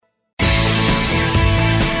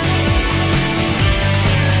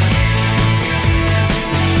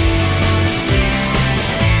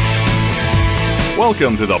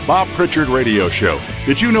Welcome to the Bob Pritchard Radio Show.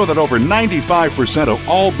 Did you know that over 95% of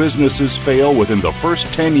all businesses fail within the first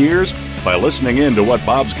 10 years? By listening in to what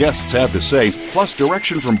Bob's guests have to say, plus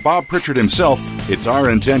direction from Bob Pritchard himself, it's our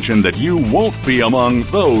intention that you won't be among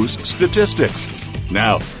those statistics.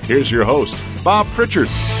 Now, here's your host, Bob Pritchard.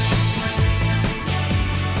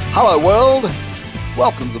 Hello, world.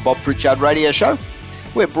 Welcome to the Bob Pritchard Radio Show.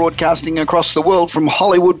 We're broadcasting across the world from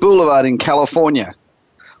Hollywood Boulevard in California,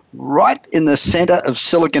 right in the center of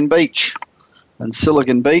Silicon Beach. And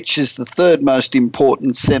Silicon Beach is the third most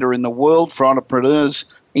important center in the world for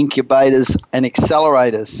entrepreneurs, incubators, and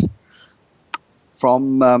accelerators.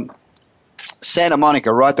 From Santa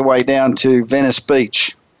Monica right the way down to Venice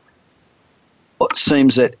Beach. It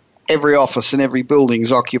seems that every office and every building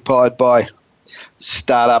is occupied by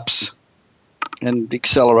startups and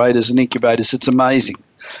accelerators and incubators. It's amazing.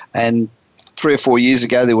 And 3 or 4 years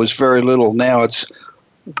ago, there was very little. Now it's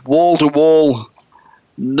wall-to-wall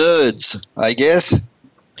nerds, I guess.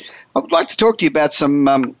 I would like to talk to you about some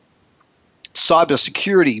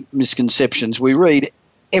cybersecurity misconceptions. We read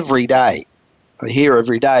every day, I hear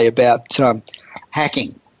every day about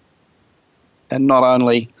hacking. And not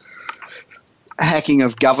only hacking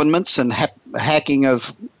of governments and hacking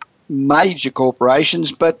of major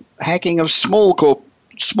corporations, but hacking of small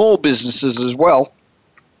businesses as well.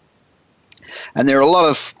 And there are a lot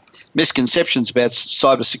of misconceptions about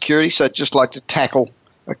cybersecurity, so I'd just like to tackle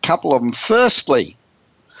a couple of them. Firstly,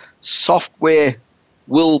 software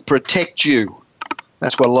will protect you.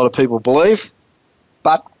 That's what a lot of people believe,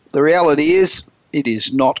 but the reality is it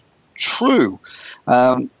is not true.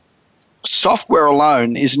 Software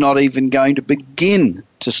alone is not even going to begin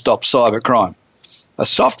to stop cybercrime. A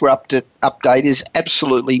software update is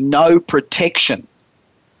absolutely no protection.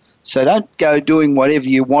 So don't go doing whatever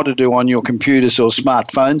you want to do on your computers or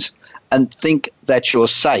smartphones and think that you're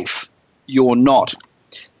safe. You're not.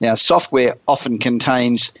 Now, software often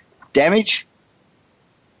contains damage,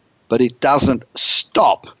 but it doesn't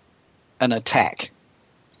stop an attack.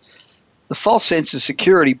 The false sense of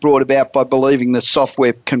security brought about by believing that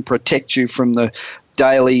software can protect you from the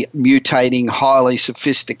daily mutating, highly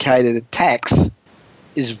sophisticated attacks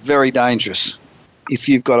is very dangerous. If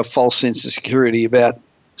you've got a false sense of security about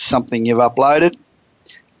something you've uploaded,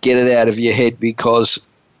 get it out of your head, because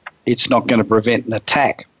it's not going to prevent an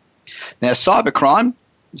attack. Now, cybercrime,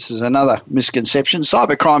 this is another misconception.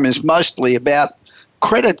 Cybercrime is mostly about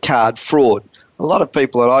credit card fraud. A lot of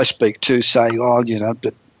people that I speak to say,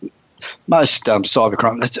 but most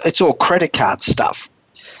cybercrime, it's all credit card stuff.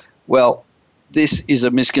 Well, this is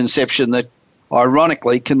a misconception that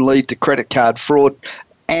ironically can lead to credit card fraud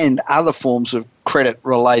and other forms of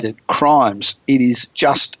credit-related crimes. It is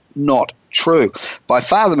just not true. By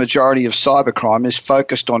far the majority of cybercrime is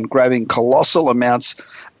focused on grabbing colossal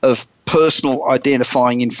amounts of personal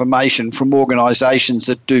identifying information from organisations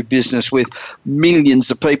that do business with millions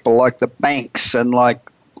of people, like the banks and like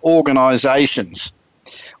organisations.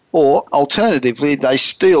 Or alternatively, they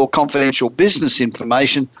steal confidential business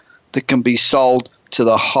information that can be sold to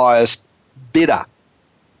the highest bidder.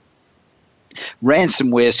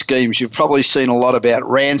 Ransomware schemes, you've probably seen a lot about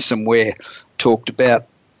ransomware talked about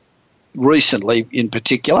recently in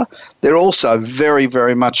particular. They're also very,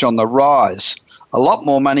 very much on the rise. A lot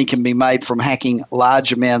more money can be made from hacking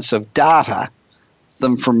large amounts of data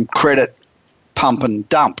than from credit pump and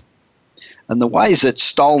dump. And the ways that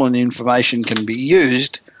stolen information can be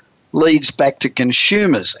used leads back to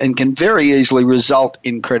consumers and can very easily result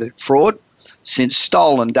in credit fraud, since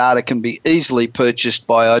stolen data can be easily purchased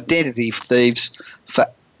by identity thieves for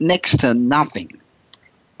next to nothing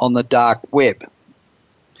on the dark web.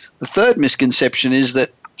 The third misconception is that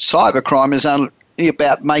cybercrime is only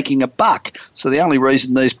about making a buck. So the only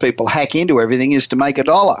reason these people hack into everything is to make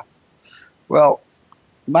 $1. Well,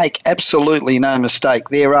 make absolutely no mistake,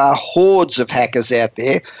 there are hordes of hackers out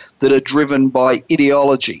there that are driven by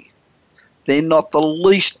ideology. They're not the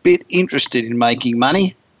least bit interested in making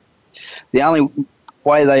money. The only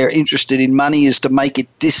way they are interested in money is to make it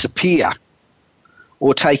disappear,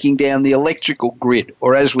 or taking down the electrical grid,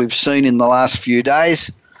 or as we've seen in the last few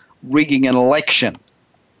days, rigging an election.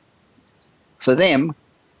 For them,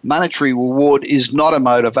 monetary reward is not a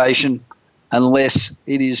motivation unless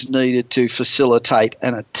it is needed to facilitate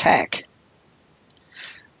an attack.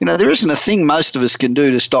 There isn't a thing most of us can do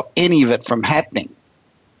to stop any of it from happening.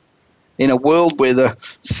 In a world where the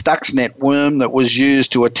Stuxnet worm that was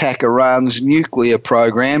used to attack Iran's nuclear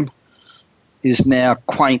program is now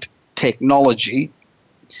quaint technology,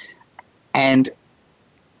 and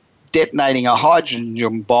detonating a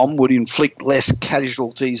hydrogen bomb would inflict less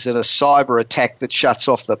casualties than a cyber attack that shuts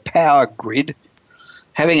off the power grid,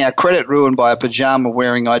 Having our credit ruined by a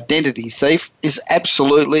pajama-wearing identity thief is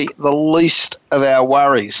absolutely the least of our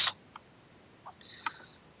worries.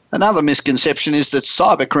 Another misconception is that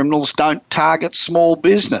cybercriminals don't target small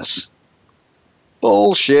business.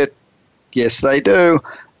 Bullshit. Yes, they do.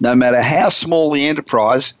 No matter how small the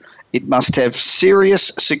enterprise, it must have serious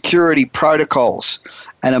security protocols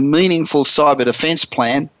and a meaningful cyber defense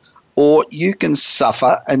plan, or you can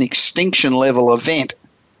suffer an extinction-level event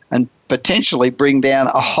and potentially bring down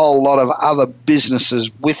a whole lot of other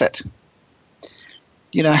businesses with it.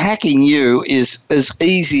 You know, hacking you is as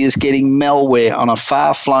easy as getting malware on a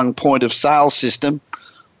far-flung point-of-sale system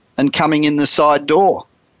and coming in the side door.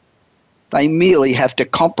 They merely have to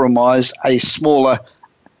compromise a smaller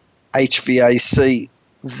HVAC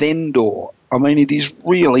vendor. I mean, it is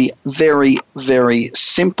really very, very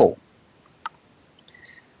simple.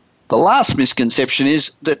 The last misconception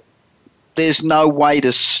is that there's no way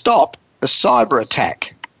to stop a cyber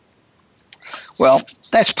attack. Well,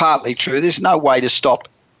 that's partly true. There's no way to stop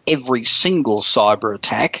every single cyber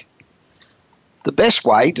attack. The best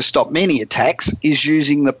way to stop many attacks is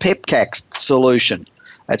using the PEBCAK solution.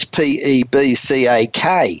 That's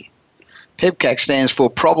PEBCAK. PEBCAK stands for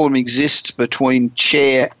Problem Exists Between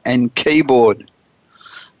Chair and Keyboard.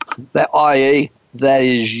 That, i.e., that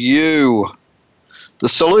is you. The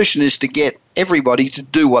solution is to get everybody to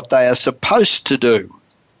do what they are supposed to do.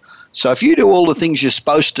 So if you do all the things you're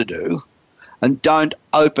supposed to do and don't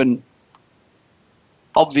open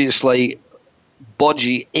obviously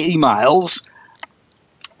bodgy emails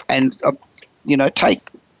and take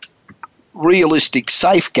realistic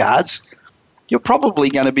safeguards, you're probably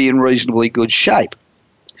going to be in reasonably good shape.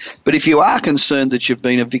 But if you are concerned that you've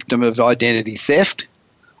been a victim of identity theft,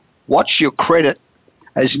 watch your credit,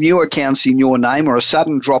 as new accounts in your name or a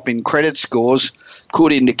sudden drop in credit scores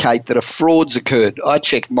could indicate that a fraud's occurred. I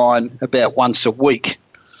check mine about once a week.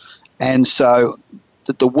 And so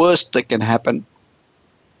that the worst that can happen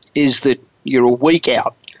is that you're a week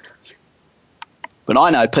out. But I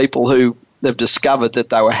know people who have discovered that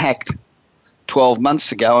they were hacked 12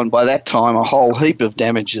 months ago, and by that time a whole heap of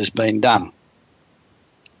damage has been done.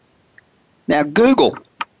 Now, Google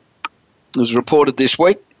was reported this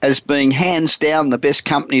week as being hands down the best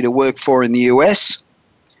company to work for in the US.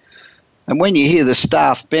 And when you hear the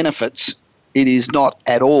staff benefits, it is not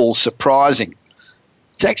at all surprising.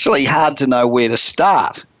 It's actually hard to know where to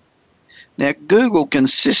start. Now, Google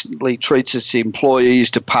consistently treats its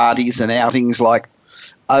employees to parties and outings like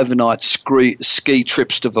overnight ski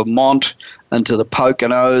trips to Vermont and to the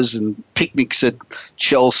Poconos and picnics at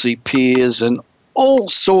Chelsea Piers and all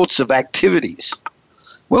sorts of activities.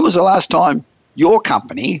 When was the last time your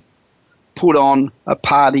company put on a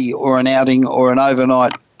party or an outing or an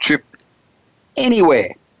overnight trip anywhere?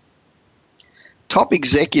 Top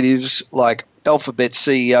executives like Alphabet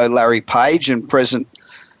CEO Larry Page and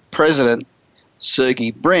President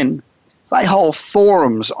Sergey Brin, they hold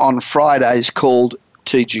forums on Fridays called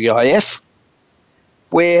TGIF,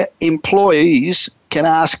 where employees can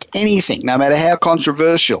ask anything, no matter how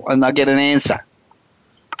controversial, and they'll get an answer.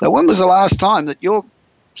 So when was the last time that your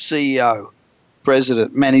CEO,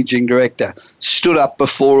 President, Managing Director, stood up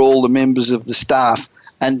before all the members of the staff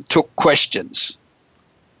and took questions?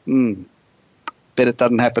 Bet it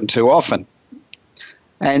doesn't happen too often.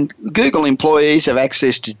 And Google employees have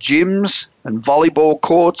access to gyms and volleyball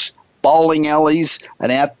courts, bowling alleys,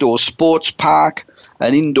 an outdoor sports park,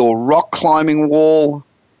 an indoor rock climbing wall.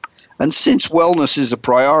 And since wellness is a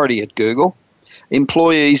priority at Google,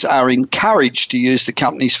 employees are encouraged to use the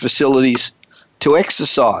company's facilities to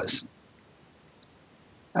exercise.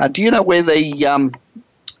 Do you know where the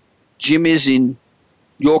gym is in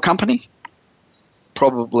your company?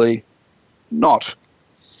 Probably not.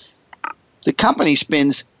 The company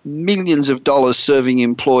spends millions of dollars serving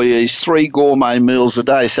employees 3 gourmet meals a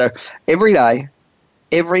day. So every day,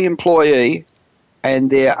 every employee, and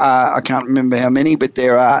there are, I can't remember how many, but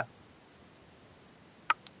there are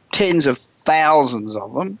tens of thousands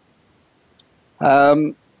of them,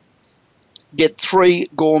 get 3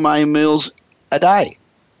 gourmet meals a day.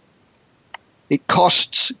 It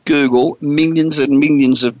costs Google millions and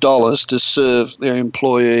millions of dollars to serve their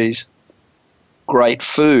employees great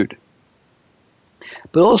food.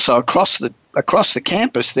 But also across the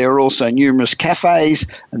campus, there are also numerous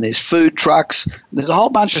cafes and there's food trucks. There's a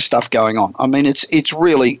whole bunch of stuff going on. I mean, it's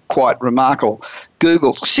really quite remarkable.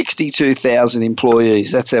 Google, 62,000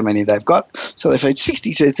 employees. That's how many they've got. So they feed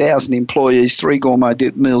 62,000 employees 3 gourmet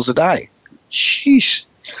meals a day. Sheesh.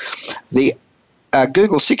 The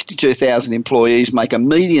Google 62,000 employees make a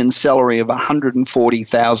median salary of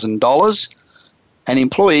 $140,000, and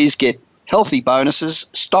employees get healthy bonuses,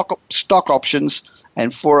 stock options,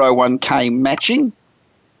 and 401k matching.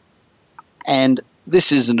 And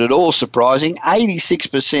this isn't at all surprising.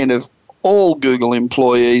 86% of all Google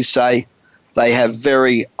employees say they have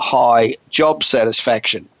very high job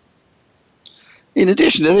satisfaction. In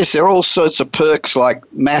addition to this, there are all sorts of perks like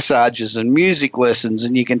massages and music lessons,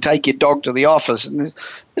 and you can take your dog to the office. And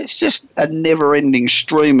it's just a never-ending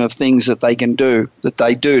stream of things that they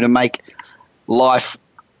do to make life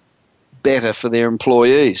better for their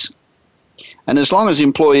employees. And as long as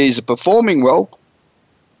employees are performing well,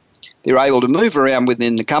 they're able to move around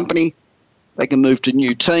within the company. They can move to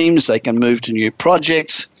new teams, they can move to new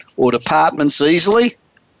projects or departments easily,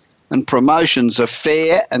 and promotions are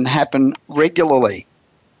fair and happen regularly.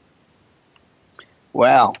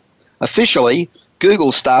 Wow. Officially,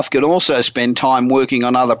 Google staff can also spend time working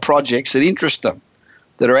on other projects that interest them,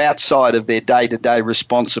 that are outside of their day-to-day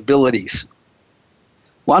responsibilities.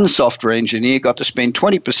 One software engineer got to spend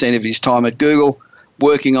 20% of his time at Google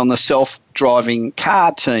working on the self-driving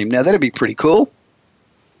car team. Now, that'd be pretty cool.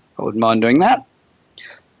 I wouldn't mind doing that.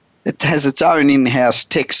 It has its own in-house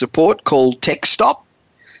tech support called TechStop,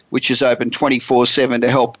 which is open 24/7 to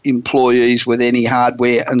help employees with any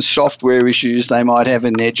hardware and software issues they might have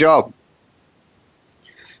in their job.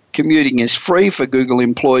 Commuting is free for Google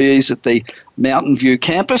employees at the Mountain View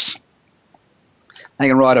campus. They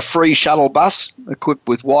can ride a free shuttle bus equipped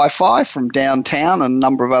with Wi-Fi from downtown and a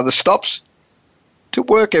number of other stops to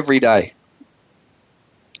work every day.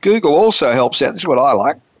 Google also helps out, this is what I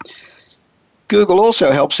like, Google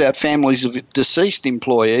also helps out families of deceased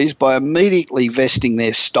employees by immediately vesting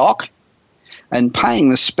their stock and paying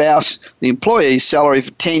the employee's salary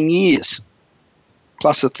for 10 years,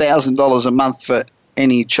 plus $1,000 a month for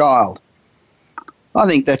any child. I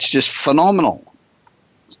think that's just phenomenal.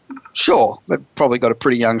 Sure, they've probably got a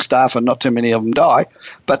pretty young staff and not too many of them die,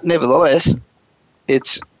 but nevertheless,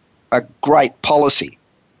 it's a great policy.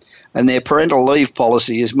 And their parental leave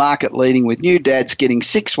policy is market leading, with new dads getting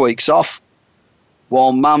 6 weeks off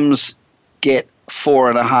while mums get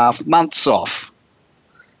 4.5 months off.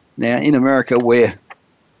 Now, in America, where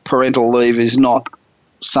parental leave is not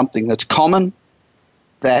something that's common,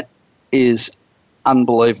 that is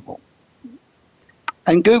unbelievable.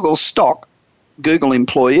 And Google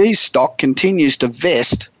employees' stock continues to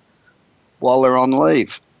vest while they're on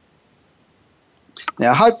leave.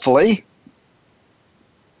 Now, hopefully,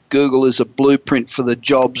 Google is a blueprint for the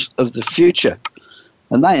jobs of the future.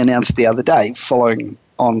 And they announced the other day, following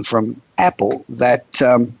on from Apple, that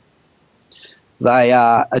they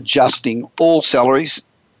are adjusting all salaries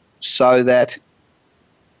so that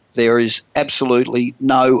there is absolutely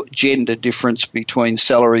no gender difference between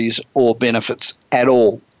salaries or benefits at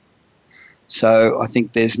all. So I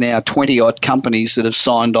think there's now 20-odd companies that have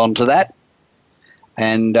signed on to that,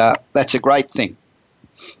 and that's a great thing.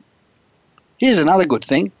 Here's another good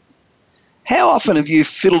thing. How often have you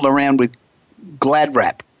fiddled around with Glad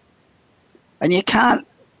wrap and you can't,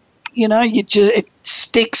 it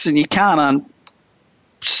sticks and you can't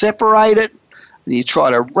separate it, and you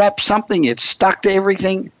try to wrap something, it's stuck to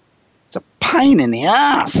everything. It's a pain in the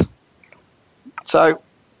ass.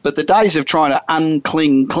 But the days of trying to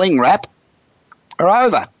cling wrap are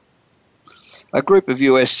over. A group of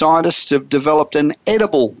US scientists have developed an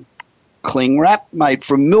edible cling wrap made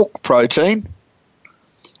from milk protein,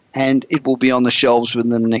 and it will be on the shelves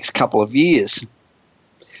within the next couple of years.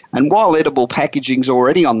 And while edible packaging is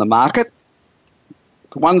already on the market,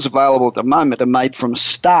 the ones available at the moment are made from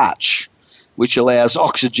starch, which allows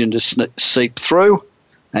oxygen to seep through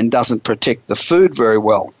and doesn't protect the food very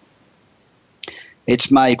well.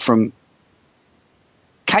 It's made from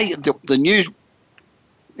the new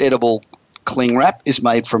edible cling wrap is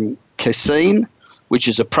made from casein, which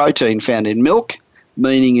is a protein found in milk,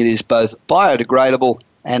 meaning it is both biodegradable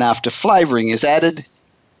and after flavouring is added,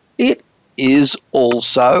 it is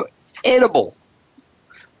also edible.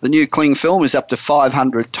 The new cling film is up to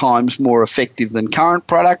 500 times more effective than current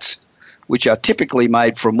products, which are typically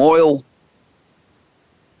made from oil,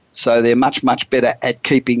 so they're much, much better at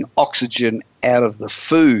keeping oxygen out of the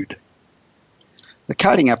food. The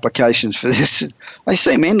coating applications for this, they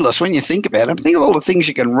seem endless when you think about them. Think of all the things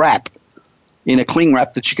you can wrap in a cling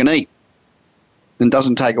wrap that you can eat and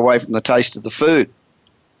doesn't take away from the taste of the food.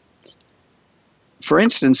 For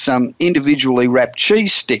instance, some individually wrapped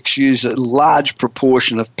cheese sticks use a large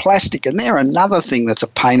proportion of plastic, and they're another thing that's a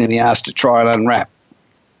pain in the ass to try and unwrap.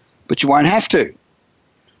 But you won't have to.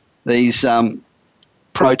 These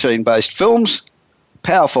protein-based films,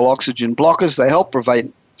 powerful oxygen blockers, they help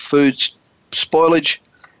prevent food spoilage,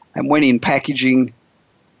 and when in packaging,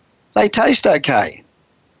 they taste okay.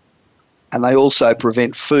 and they also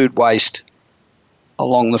prevent food waste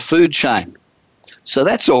along the food chain. So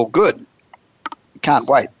that's all good. Can't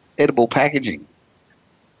wait. Edible packaging.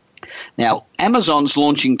 Now, Amazon's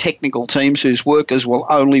launching technical teams whose workers will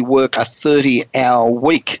only work a 30-hour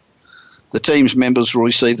week. The team's members will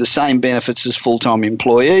receive the same benefits as full-time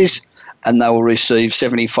employees, and they will receive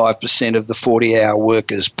 75% of the 40-hour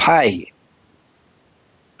workers' pay.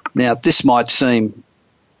 Now, this might seem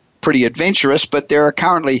pretty adventurous, but there are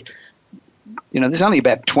currently, there's only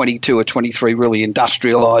about 22 or 23 really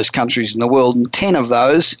industrialised countries in the world, and 10 of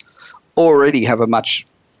those already have a much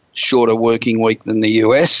shorter working week than the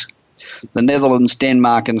US. The Netherlands,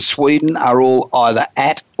 Denmark and Sweden are all either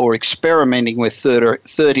at or experimenting with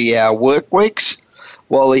 30-hour work weeks,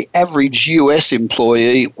 while the average US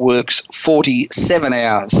employee works 47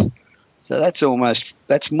 hours. So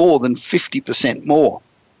that's more than 50% more.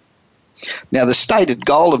 Now, the stated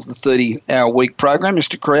goal of the 30-hour week program is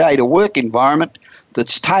to create a work environment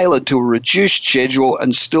that's tailored to a reduced schedule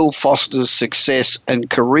and still fosters success and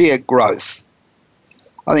career growth.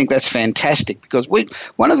 I think that's fantastic, because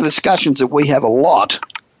one of the discussions that we have a lot,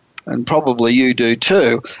 and probably you do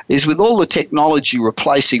too, is with all the technology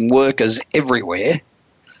replacing workers everywhere.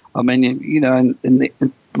 I mean,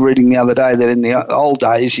 reading the other day that in the old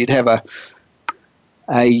days you'd have a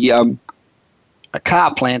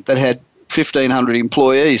car plant that had 1,500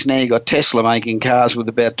 employees. Now you've got Tesla making cars with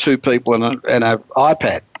about 2 people and an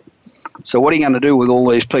iPad. So what are you going to do with all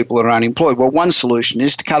these people that are unemployed? Well, one solution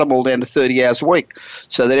is to cut them all down to 30 hours a week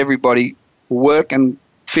so that everybody will work and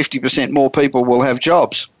 50% more people will have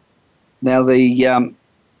jobs. Now, the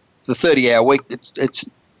 30-hour week, it's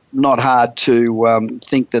not hard to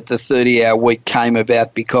think that the 30-hour week came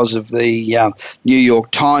about because of the New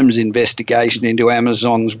York Times investigation into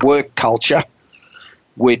Amazon's work culture,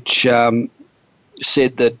 which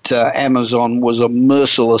said that Amazon was a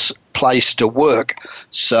merciless place to work.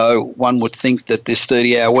 So one would think that this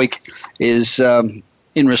 30-hour week is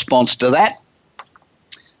in response to that.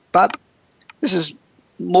 But this is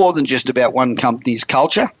more than just about one company's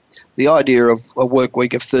culture. The idea of a work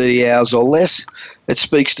week of 30 hours or less, it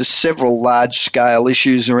speaks to several large-scale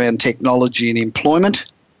issues around technology and employment.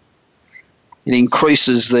 It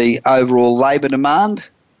increases the overall labour demand,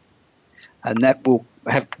 and that will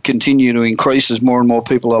continue to increase as more and more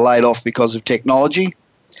people are laid off because of technology.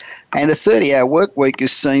 And a 30-hour work week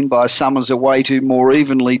is seen by some as a way to more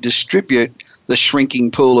evenly distribute the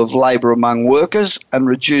shrinking pool of labour among workers and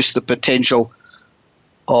reduce the potential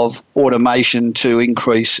of automation to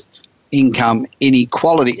increase income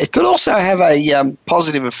inequality. It could also have a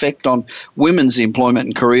positive effect on women's employment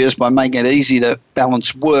and careers by making it easy to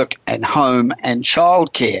balance work and home and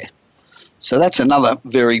childcare. So that's another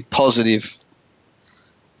very positive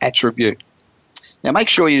attribute. Now, make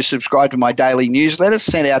sure you subscribe to my daily newsletter,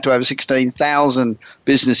 sent out to over 16,000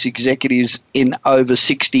 business executives in over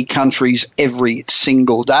 60 countries every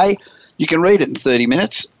single day. You can read it in 30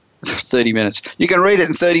 minutes. 30 minutes. You can read it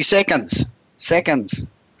in 30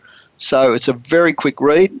 seconds. So it's a very quick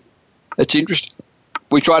read. It's interesting.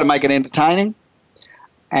 We try to make it entertaining.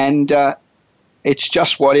 And it's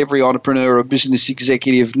just what every entrepreneur or business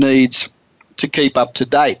executive needs to keep up to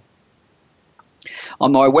date.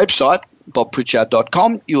 On my website,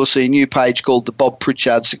 bobpritchard.com, you will see a new page called the Bob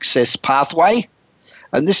Pritchard Success Pathway.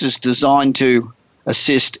 And this is designed to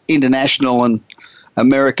assist international and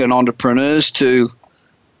American entrepreneurs to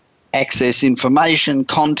access information,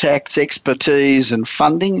 contacts, expertise and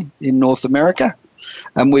funding in North America.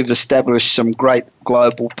 And we've established some great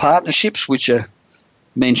global partnerships which are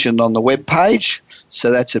mentioned on the web page.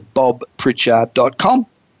 So that's at bobpritchard.com.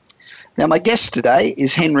 Now, my guest today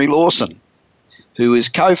is Henry Lawson, who is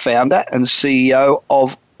co-founder and CEO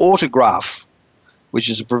of Autograph, which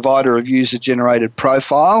is a provider of user-generated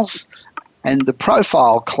profiles and the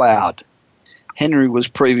Profile Cloud. Henry was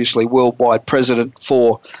previously worldwide president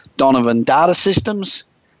for Donovan Data Systems,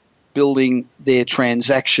 building their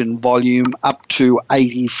transaction volume up to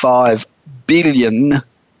 $85 billion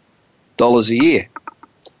a year.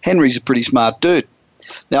 Henry's a pretty smart dude.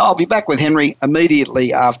 Now, I'll be back with Henry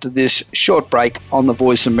immediately after this short break on the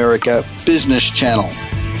Voice America Business Channel.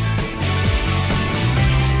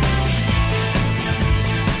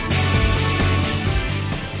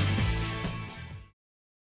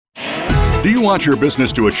 Do you want your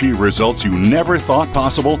business to achieve results you never thought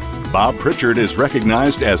possible? Bob Pritchard is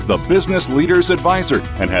recognized as the Business Leader's Advisor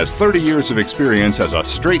and has 30 years of experience as a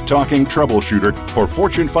straight-talking troubleshooter for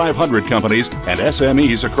Fortune 500 companies and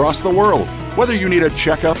SMEs across the world. Whether you need a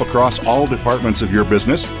checkup across all departments of your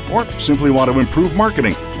business or simply want to improve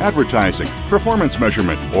marketing, advertising, performance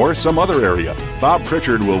measurement, or some other area, Bob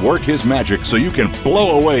Pritchard will work his magic so you can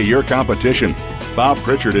blow away your competition. Bob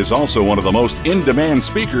Pritchard is also one of the most in-demand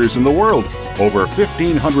speakers in the world. Over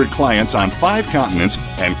 1,500 clients on 5 continents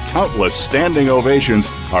and countless standing ovations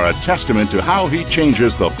are a testament to how he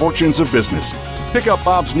changes the fortunes of business. Pick up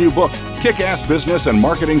Bob's new book, Kick-Ass Business and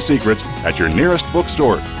Marketing Secrets, at your nearest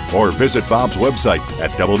bookstore, or visit Bob's website at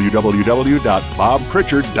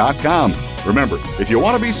www.bobpritchard.com. Remember, if you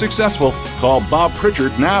want to be successful, call Bob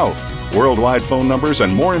Pritchard now. Worldwide phone numbers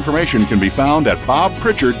and more information can be found at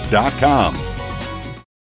bobpritchard.com.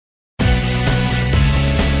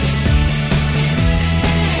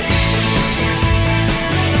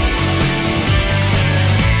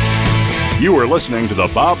 You are listening to the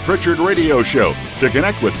Bob Pritchard Radio Show. To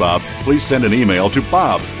connect with Bob, please send an email to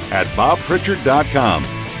bob@bobpritchard.com.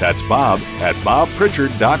 That's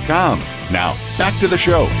bob@bobpritchard.com. Now, back to the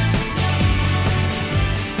show.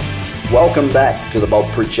 Welcome back to the Bob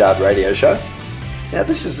Pritchard Radio Show. Now,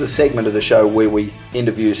 this is the segment of the show where we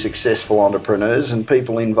interview successful entrepreneurs and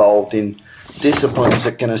people involved in disciplines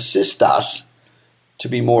that can assist us to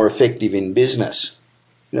be more effective in business.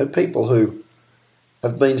 You know, people who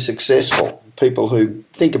have been successful, people who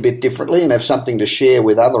think a bit differently and have something to share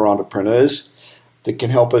with other entrepreneurs that can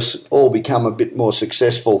help us all become a bit more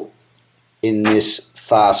successful in this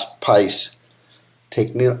fast-paced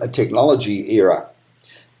technology era.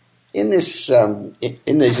 In these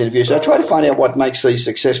interviews, I try to find out what makes these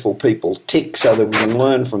successful people tick so that we can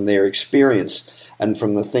learn from their experience and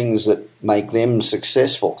from the things that make them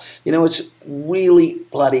successful. You know, it's really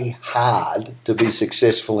bloody hard to be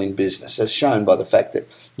successful in business, as shown by the fact that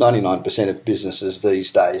 99% of businesses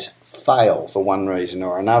these days fail for one reason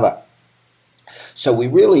or another. So we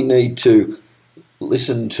really need to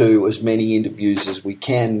listen to as many interviews as we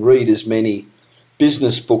can, read as many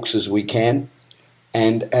business books as we can,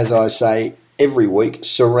 and as I say every week,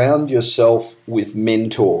 surround yourself with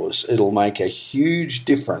mentors. It'll make a huge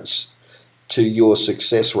difference to your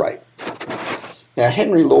success rate. Now,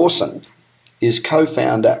 Henry Lawson is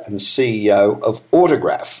co-founder and CEO of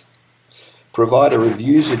Autograph, provider of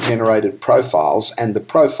user-generated profiles and the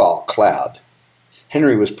Profile Cloud.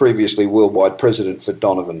 Henry was previously worldwide president for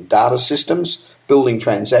Donovan Data Systems, building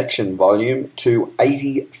transaction volume to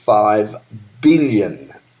 $85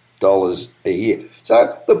 billion a year.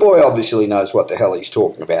 So the boy obviously knows what the hell he's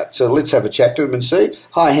talking about. So let's have a chat to him and see.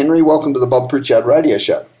 Hi, Henry. Welcome to the Bob Pritchard Radio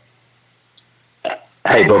Show.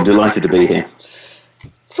 Hey, Bob. Delighted to be here.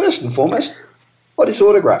 First and foremost, what is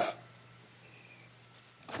Autograph?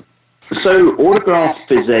 So Autograph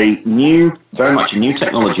is very much a new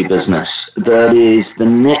technology business that is the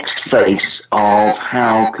next face of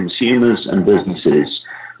how consumers and businesses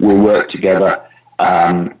will work together,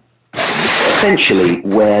 essentially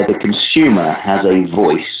where the consumer has a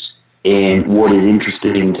voice in what is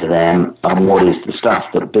interesting to them and what is the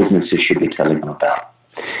stuff that businesses should be telling them about.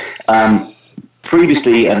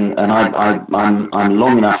 Previously, and I'm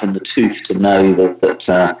long enough in the tooth to know that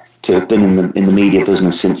to have been in the media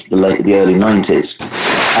business since the early 90s.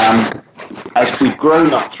 As we've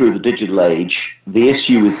grown up through the digital age, the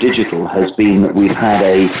issue with digital has been that we've had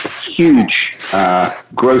a huge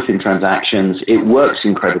growth in transactions. It works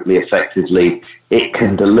incredibly effectively. It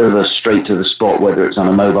can deliver straight to the spot, whether it's on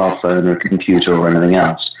a mobile phone or a computer or anything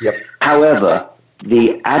else. Yep. However,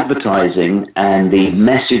 the advertising and the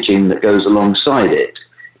messaging that goes alongside it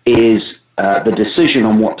is the decision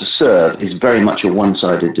on what to serve is very much a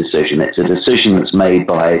one-sided decision. It's a decision that's made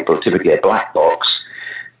by typically a black box.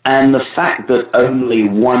 And the fact that only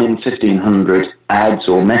 1 in 1,500 ads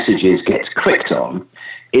or messages gets clicked on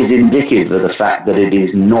is indicative of the fact that it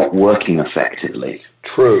is not working effectively.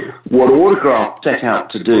 True. What Autograph set out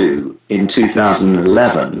to do in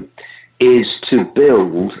 2011 is to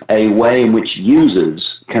build a way in which users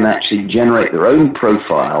can actually generate their own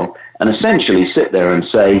profile and essentially sit there and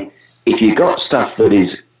say, if you got stuff that is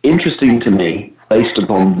interesting to me based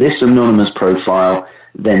upon this anonymous profile,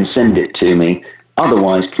 then send it to me.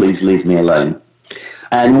 Otherwise, please leave me alone.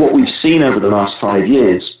 And what we've seen over the last 5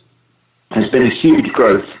 years has been a huge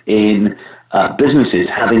growth in businesses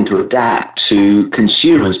having to adapt to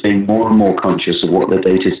consumers being more and more conscious of what their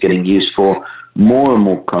data is getting used for, more and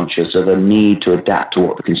more conscious of a need to adapt to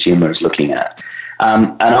what the consumer is looking at.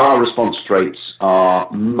 And our response rates are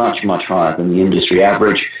much, much higher than the industry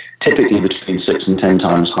average, typically between 6 and 10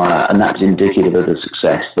 times higher, and that's indicative of the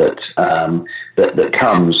success that that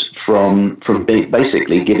comes from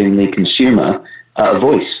basically giving the consumer a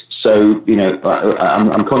voice. So,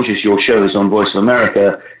 I'm conscious your show is on Voice of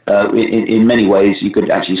America. In many ways, you could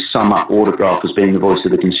actually sum up Autograph as being the voice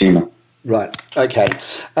of the consumer. Right. Okay.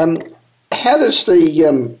 How does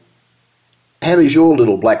your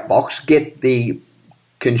little black box get the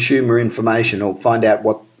consumer information or find out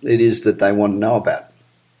what it is that they want to know about?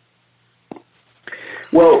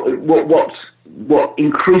 Well, what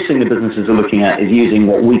increasingly businesses are looking at is using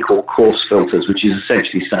what we call course filters, which is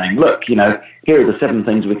essentially saying, look, here are the 7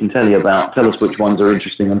 things we can tell you about. Tell us which ones are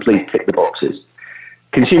interesting and please tick the boxes.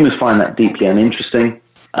 Consumers find that deeply uninteresting.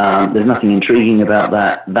 There's nothing intriguing about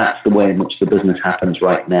that. That's the way in which the business happens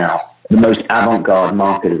right now. The most avant-garde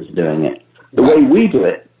marketers are doing it. The way we do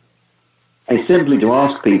it is simply to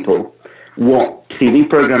ask people what TV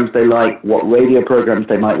programs they like, what radio programs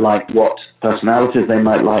they might like, what personalities they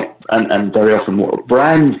might like, and very often what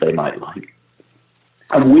brands they might like.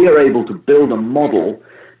 And we are able to build a model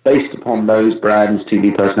based upon those brands,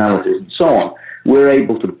 TV personalities, and so on. We're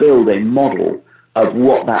able to build a model of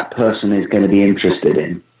what that person is going to be interested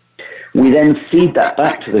in. We then feed that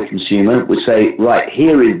back to the consumer. We say, right,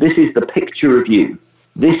 this is the picture of you.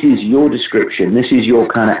 This is your description. This is your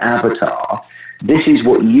kind of avatar. This is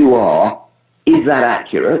what you are. Is that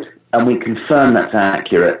accurate? And we confirm that's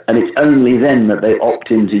accurate. And it's only then that they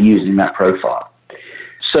opt into using that profile.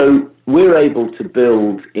 So we're able to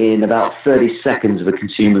build in about 30 seconds of a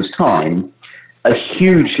consumer's time a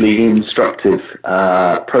hugely instructive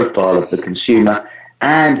profile of the consumer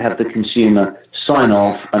and have the consumer sign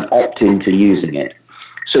off and opt into using it.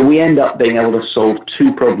 So we end up being able to solve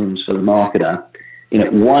 2 problems for the marketer.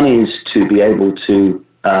 One is to be able to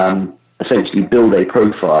essentially build a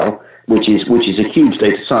profile, which is a huge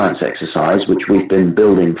data science exercise, which we've been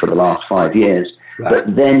building for the last 5 years. Right.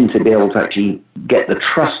 But then to be able to actually get the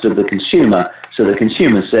trust of the consumer, so the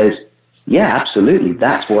consumer says, yeah, absolutely,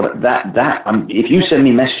 that's what if you send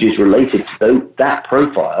me messages related to that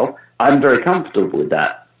profile, I'm very comfortable with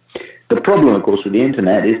that. The problem, of course, with the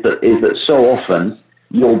internet is that so often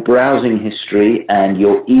your browsing history and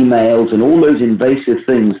your emails and all those invasive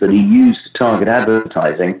things that are used to target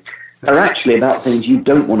advertising are actually about things you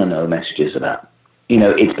don't want to know messages about.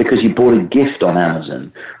 It's because you bought a gift on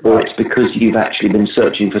Amazon, or it's because you've actually been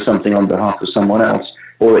searching for something on behalf of someone else,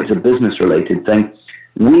 or it's a business-related thing.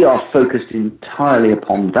 We are focused entirely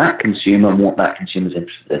upon that consumer and what that consumer's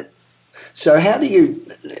interested in. So how do you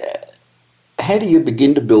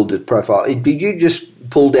begin to build a profile? Do you just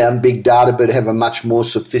pull down big data but have a much more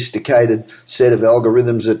sophisticated set of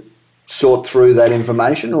algorithms that sort through that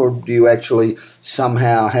information, or do you actually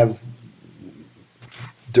somehow have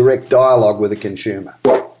direct dialogue with the consumer?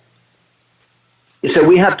 So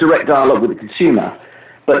we have direct dialogue with the consumer,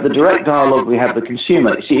 but the direct dialogue we have with the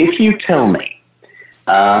consumer, if you tell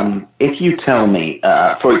me,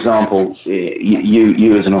 for example,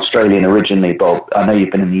 you as an Australian originally, Bob, I know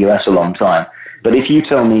you've been in the US a long time, but if you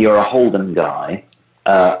tell me you're a Holden guy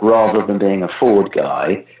rather than being a Ford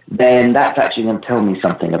guy, then that's actually going to tell me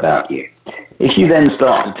something about you. If you then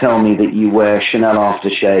start to tell me that you wear Chanel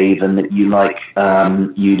aftershave and that you like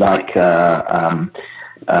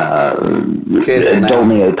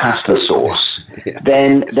Dolmio pasta sauce,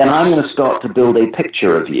 then I'm going to start to build a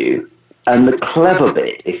picture of you. And the clever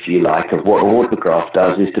bit, if you like, of what Autograph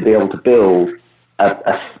does is to be able to build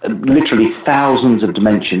literally thousands of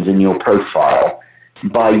dimensions in your profile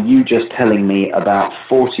by you just telling me about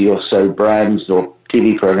 40 or so brands or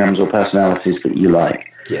TV programs or personalities that you like.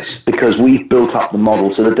 Yes. Because we've built up the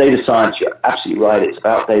model. So the data science, you're absolutely right, it's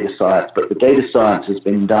about data science, but the data science has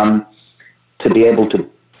been done to be able to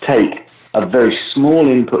take a very small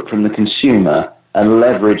input from the consumer and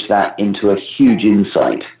leverage that into a huge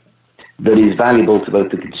insight that is valuable to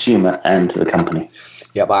both the consumer and to the company.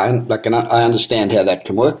 Yeah, but I understand how that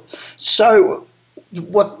can work. So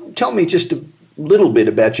tell me just a little bit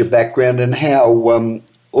about your background and how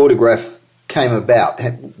Autograph came about.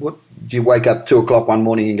 What, did you wake up 2 o'clock one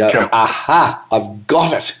morning and go, sure, aha, I've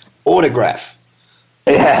got it, Autograph?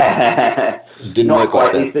 Yeah. It didn't work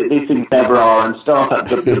like that. These things never are, and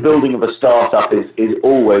the building of a startup is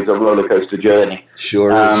always a roller coaster journey.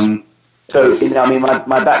 Sure is. So,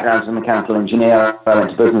 my background's a mechanical engineer. I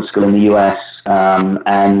went to business school in the US,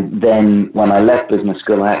 and then when I left business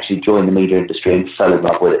school, I actually joined the media industry and fell in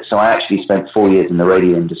love with it. So I actually spent 4 years in the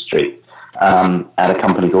radio industry at a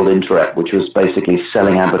company called Interep, which was basically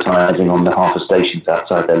selling advertising on behalf of stations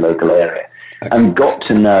outside their local area, and got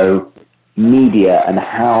to know media and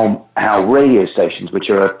how radio stations, which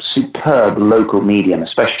are a superb local medium,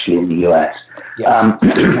 especially in the US,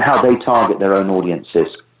 how they target their own audiences.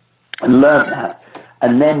 And learned that,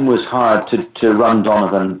 and then was hired to run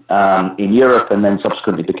Donovan in Europe, and then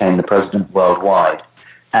subsequently became the president worldwide.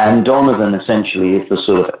 And Donovan essentially is the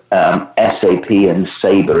sort of SAP and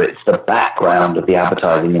Sabre. It's the background of the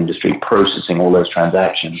advertising industry processing all those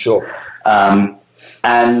transactions. Sure.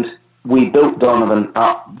 And we built Donovan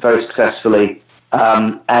up very successfully.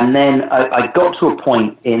 And then I got to a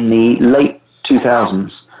point in the late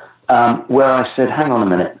 2000s where I said, hang on a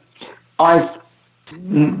minute.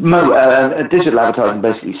 Digital advertising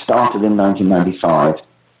basically started in 1995,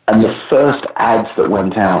 and the first ads that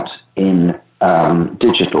went out in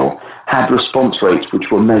digital had response rates which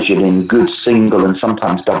were measured in good single and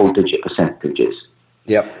sometimes double-digit percentages.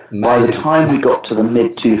 Yep. By the time we got to the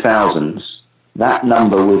mid-2000s, that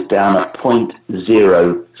number was down at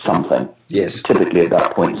 0.0 something. Yes. Typically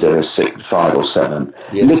about 0.065 or 7.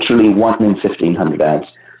 Yes. Literally 1 in 1,500 ads.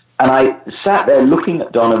 And I sat there looking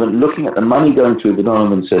at Donovan, looking at the money going through the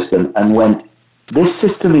Donovan system, and went, this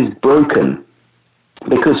system is broken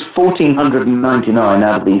because 1,499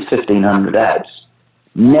 out of these 1,500 ads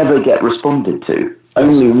never get responded to.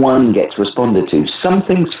 Only one gets responded to.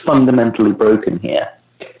 Something's fundamentally broken here.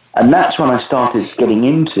 And that's when I started getting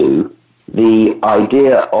into the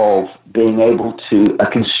idea of being able to, a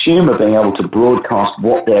consumer being able to broadcast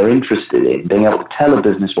what they're interested in, being able to tell a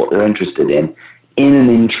business what they're interested in an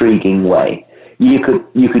intriguing way. You could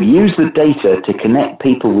use the data to connect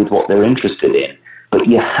people with what they're interested in, but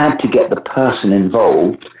you had to get the person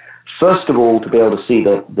involved, first of all, to be able to see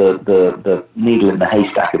the needle in the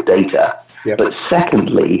haystack of data, yep. But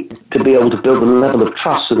secondly, to be able to build a level of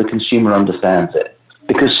trust so the consumer understands it.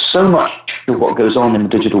 Because so much of what goes on in the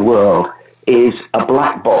digital world is a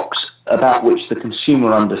black box about which the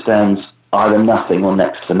consumer understands either nothing or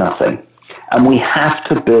next to nothing. And we have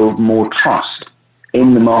to build more trust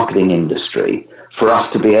in the marketing industry for us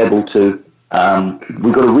to be able to,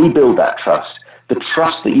 we've got to rebuild that trust. The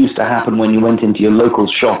trust that used to happen when you went into your local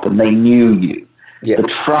shop and they knew you. Yeah. The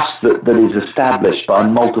trust that is established by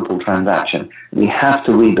multiple transactions. We have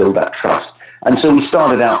to rebuild that trust. And so we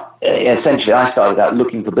started out, essentially I started out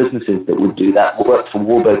looking for businesses that would do that. We worked for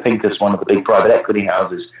Warburg Pincus, one of the big private equity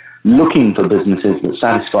houses, looking for businesses that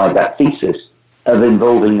satisfied that thesis of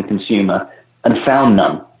involving the consumer, and found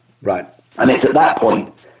none. Right. And it's at that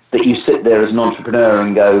point that you sit there as an entrepreneur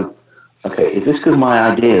and go, okay, is this because my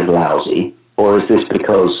idea is lousy, or is this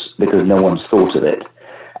because no one's thought of it?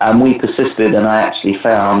 And we persisted, and I actually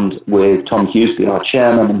found with Tom Huseby, our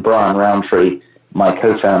chairman, and Brian Roundtree, my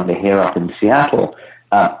co-founder here up in Seattle,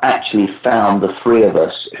 actually found the three of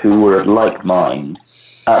us who were of like mind.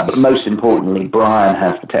 But most importantly, Brian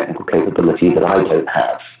has the technical capability that I don't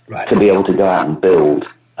have to be able to go out and build.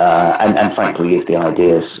 And frankly, is the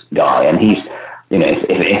ideas guy. And he's,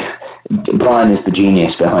 if Brian is the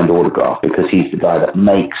genius behind Autograph, because he's the guy that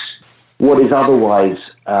makes what is otherwise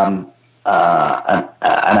an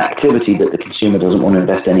activity that the consumer doesn't want to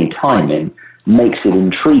invest any time in, makes it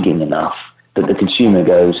intriguing enough that the consumer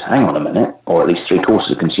goes, hang on a minute, or at least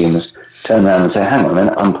three-quarters of consumers turn around and say, hang on a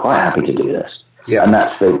minute, I'm quite happy to do this. Yeah. And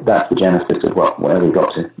that's the genesis of where we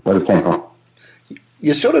got to, where we came from.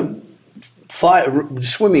 You're sort of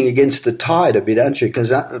swimming against the tide a bit, aren't you?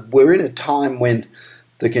 Because we're in a time when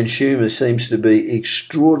the consumer seems to be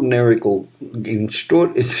extraordinarily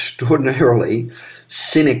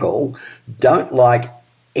cynical, don't like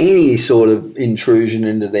any sort of intrusion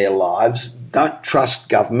into their lives, don't trust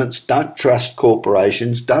governments, don't trust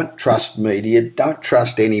corporations, don't trust media, don't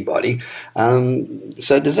trust anybody.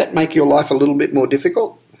 So does that make your life a little bit more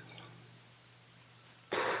difficult?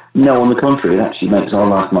 No, on the contrary, it actually makes our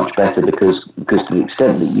life much better because to the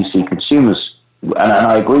extent that you see consumers, and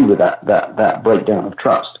I agree with that breakdown of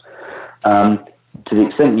trust, to the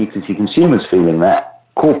extent you can see consumers feeling that,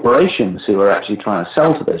 corporations who are actually trying to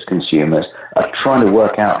sell to those consumers are trying to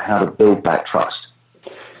work out how to build back trust.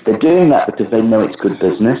 They're doing that because they know it's good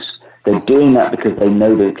business. They're doing that because they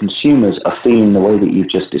know that consumers are feeling the way that you've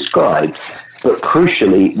just described. But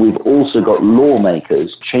crucially, we've also got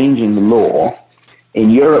lawmakers changing the law. In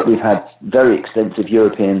Europe, we've had very extensive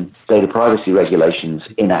European data privacy regulations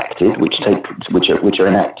enacted, which are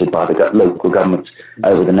enacted by the local governments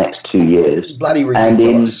over the next 2 years. Bloody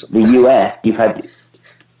ridiculous. And in the US, you've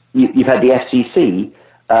had the FCC,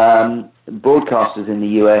 broadcasters in the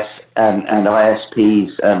US, and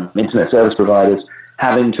ISPs, internet service providers,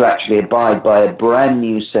 having to actually abide by a brand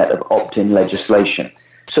new set of opt-in legislation.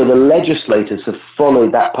 So the legislators have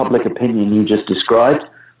followed that public opinion you just described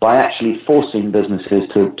by actually forcing businesses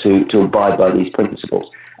to abide by these principles.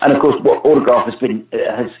 And of course, what Autograph has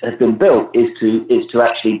been built is to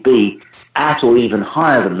actually be at or even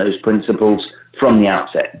higher than those principles from the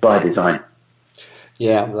outset by design.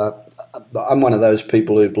 Yeah, I'm one of those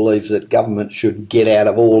people who believes that government should get out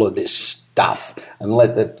of all of this stuff and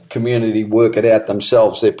let the community work it out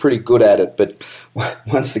themselves. They're pretty good at it, but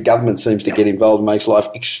once the government seems to get involved, it makes life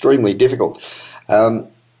extremely difficult.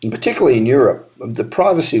 Particularly in Europe, the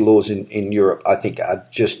privacy laws in Europe, I think, are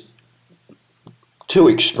just too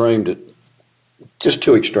extreme.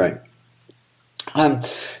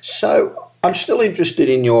 So I'm still interested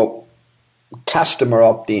in your customer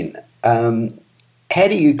opt-in. How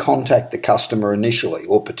do you contact the customer initially,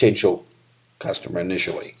 or potential customer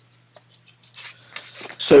initially?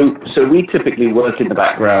 So we typically work in the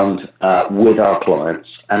background with our clients,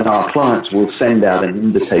 and our clients will send out an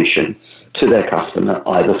invitation to their customer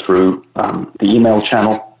either through the email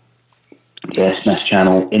channel, the SMS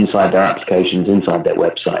channel, inside their applications, inside their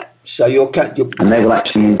website. So and they will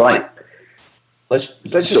actually invite. Let's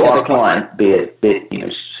just so our client, be it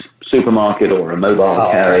supermarket or a mobile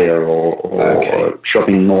carrier or a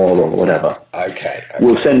shopping mall or whatever. Okay.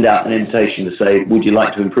 We'll send out an invitation to say, would you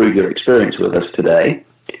like to improve your experience with us today?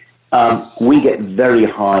 We get very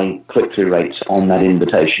high click-through rates on that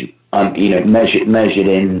invitation. Measured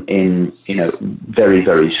in very,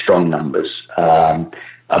 very strong numbers, about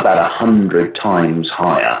 100 times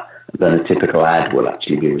higher than a typical ad will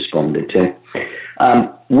actually be responded to.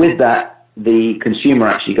 With that, the consumer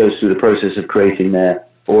actually goes through the process of creating their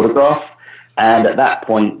photograph, and at that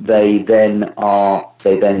point they then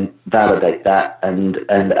validate that and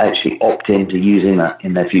actually opt into using that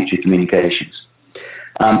in their future communications.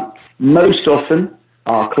 Most often,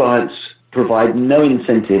 our clients provide no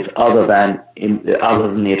incentive other than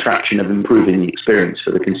the attraction of improving the experience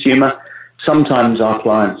for the consumer. Sometimes our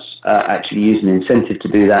clients actually use an incentive to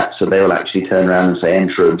do that, so they will actually turn around and say,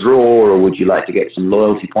 enter a draw, or would you like to get some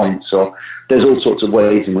loyalty points, or there's all sorts of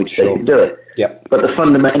ways in which they can do it. Yep. But the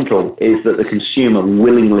fundamental is that the consumer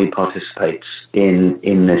willingly participates in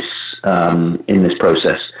this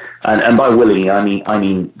process. And by willingly, I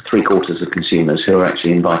mean 3/4 of consumers who are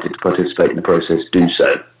actually invited to participate in the process do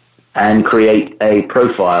so, and create a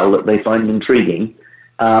profile that they find intriguing,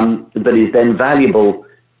 that is then valuable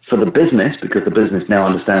for the business, because the business now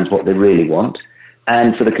understands what they really want,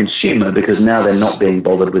 and for the consumer, because now they're not being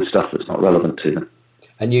bothered with stuff that's not relevant to them.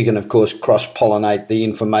 And you can, of course, cross-pollinate the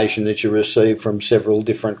information that you receive from several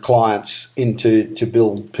different clients to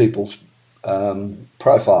build people's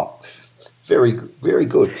profile. Very, very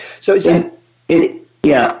good. So is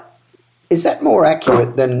that more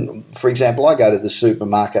accurate than, for example, I go to the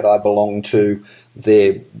supermarket, I belong to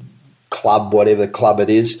their club, whatever club it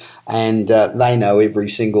is, and they know every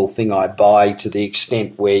single thing I buy, to the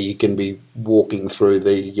extent where you can be walking through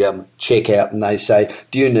the checkout and they say,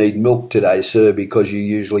 do you need milk today, sir, because you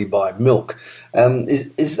usually buy milk.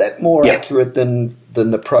 Is that more accurate than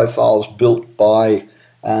the profiles built by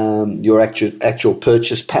your actual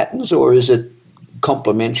purchase patterns, or is it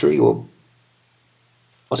complementary? Or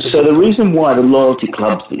so the reason why the loyalty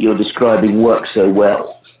clubs that you're describing work so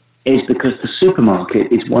well is because the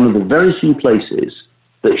supermarket is one of the very few places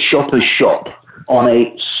that shoppers shop on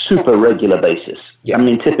a super regular basis. Yeah. I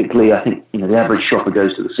mean, typically, I think the average shopper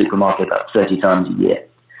goes to the supermarket about 30 times a year.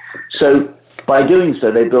 So by doing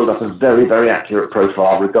so, they build up a very, very accurate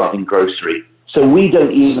profile regarding grocery. So we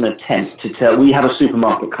don't even attempt to tell. We have a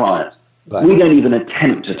supermarket client. Right. We don't even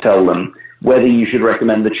attempt to tell them whether you should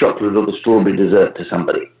recommend the chocolate or the strawberry dessert to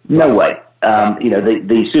somebody. No way.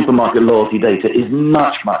 The supermarket loyalty data is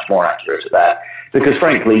much, much more accurate at that, because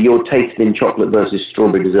frankly, your taste in chocolate versus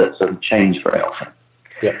strawberry desserts doesn't change very often.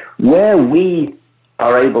 Yeah. Where we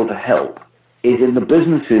are able to help is in the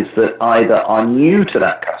businesses that either are new to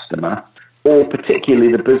that customer, or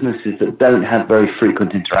particularly the businesses that don't have very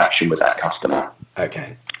frequent interaction with that customer.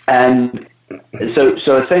 Okay. And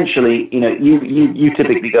so essentially, you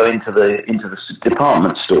typically go into the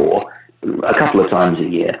department store a couple of times a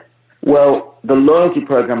year. Well, the loyalty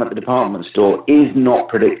program at the department store is not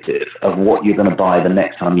predictive of what you're going to buy the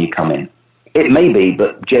next time you come in. It may be,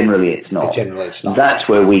 but generally it's not. That's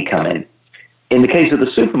where we come in. In the case of the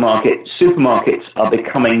supermarket, supermarkets are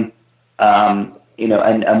becoming, and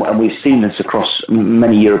we've seen this across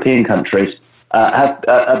many European countries,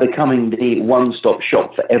 are becoming the one-stop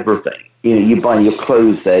shop for everything. You buy your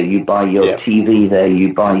clothes there, you buy your TV there,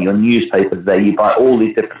 you buy your newspapers there, you buy all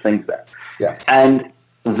these different things there. Yeah. And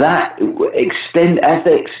that as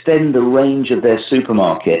they extend the range of their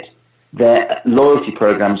supermarket, their loyalty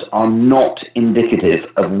programs are not indicative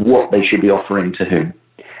of what they should be offering to whom.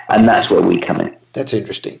 And that's where we come in. That's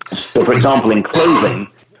interesting. So, for example, in clothing,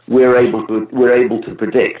 we're able to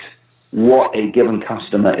predict what a given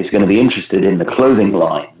customer is going to be interested in the clothing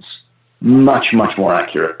lines much, much more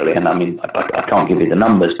accurately. And I mean, I can't give you the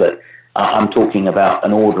numbers, but I'm talking about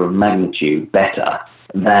an order of magnitude better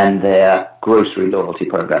than their grocery loyalty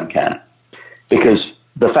program can. because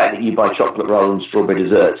the fact that you buy chocolate rather than strawberry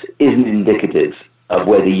desserts isn't indicative of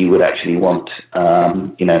whether you would actually want,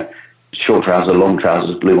 short trousers, long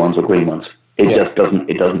trousers, blue ones or green ones. It just doesn't.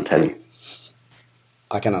 It doesn't tell you.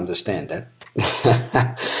 I can understand that.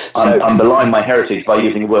 I'm belying my heritage by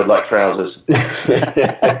using a word like trousers.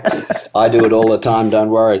 I do it all the time, don't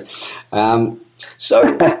worry.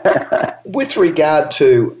 So, with regard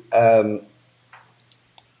to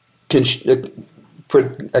consumer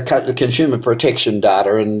protection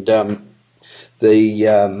data and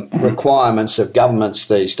the requirements of governments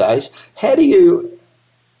these days, how do you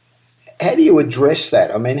address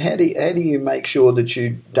that? I mean, how do you make sure that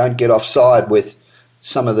you don't get offside with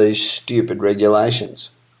some of these stupid regulations?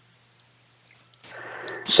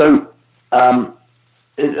 So,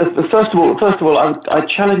 first of all, I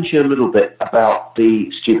challenge you a little bit about the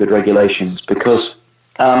stupid regulations because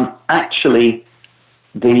actually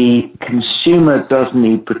the consumer does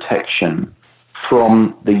need protection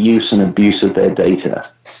from the use and abuse of their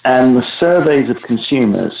data. And the surveys of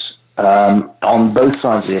consumers on both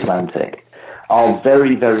sides of the Atlantic are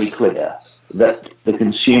very, very clear that the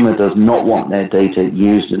consumer does not want their data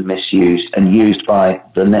used and misused and used by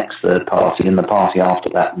the next third party and the party after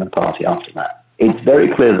that and the party after that. It's very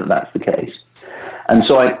clear that that's the case. And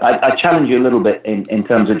so I challenge you a little bit in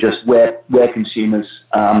terms of just where consumers,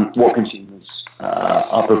 what consumers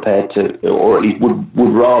are prepared to, or at least would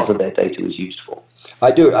rather their data was used for.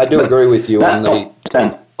 I do agree with you on the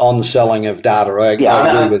on-selling of data. I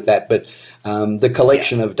agree with that. But the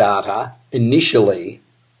collection of data initially,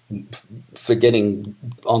 forgetting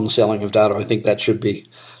on-selling of data, I think that should be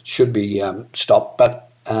stopped. But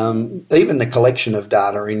even the collection of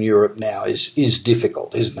data in Europe now is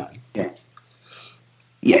difficult, isn't it? Yeah.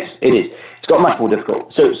 Yes, it is. It's got much more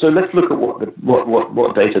difficult. So let's look at what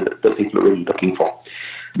data that people are really looking for.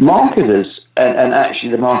 Marketers and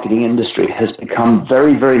actually the marketing industry has become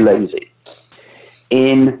very, very lazy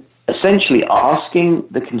in essentially asking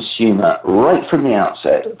the consumer right from the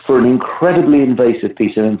outset for an incredibly invasive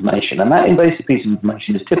piece of information. And that invasive piece of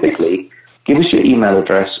information is typically, give us your email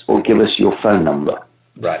address or give us your phone number.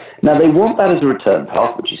 Right. Now, they want that as a return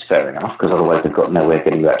path, which is fair enough, because otherwise they've got no way of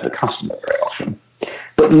getting back to the customer very often.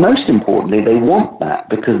 But most importantly, they want that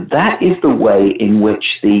because that is the way in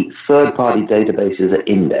which the third-party databases are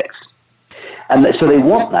indexed. And so they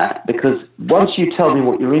want that because once you tell me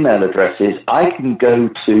what your email address is, I can go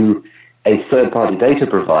to a third-party data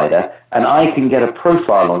provider and I can get a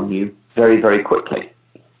profile on you very, very quickly.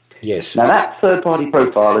 Yes. Now, that third-party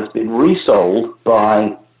profile has been resold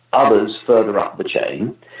by others further up the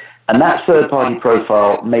chain, and that third-party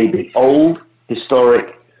profile may be old,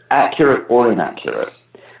 historic, accurate, or inaccurate.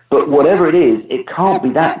 But whatever it is, it can't be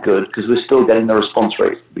that good because we're still getting the response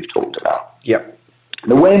rates that we've talked about. Yep.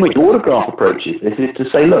 The way in which Autograph approaches this is to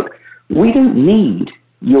say, look, we don't need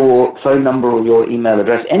your phone number or your email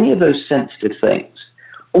address, any of those sensitive things.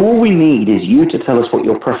 All we need is you to tell us what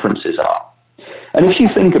your preferences are. And if you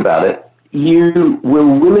think about it, you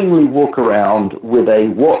will willingly walk around with a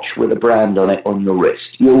watch with a brand on it on your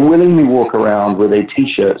wrist. You'll willingly walk around with a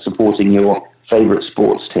T-shirt supporting your favorite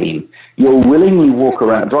sports team. You'll willingly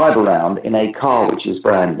drive around in a car which is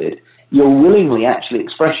branded. You'll willingly actually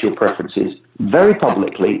express your preferences very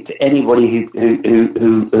publicly to anybody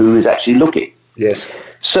who is actually looking. Yes.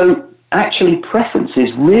 So actually preferences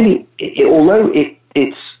really, although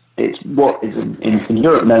it's what is in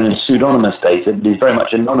Europe known as pseudonymous data, it is very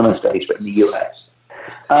much anonymous data in the US.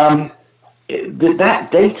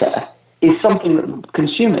 That data is something that the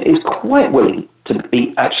consumer is quite willing to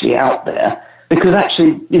be actually out there because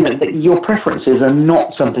actually, your preferences are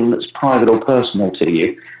not something that's private or personal to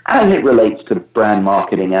you as it relates to brand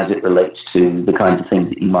marketing, as it relates to the kinds of things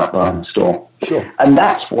that you might buy in the store. Sure. And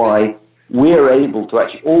that's why we're able to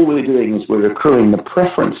actually, all we're doing is we're accruing the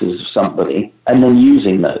preferences of somebody and then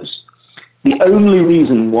using those. The only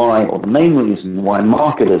reason why, or the main reason why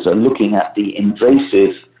marketers are looking at the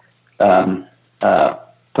invasive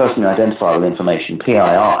personally identifiable information,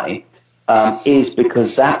 PII, is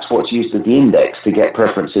because that's what's used as the index to get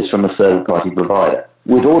preferences from a third-party provider.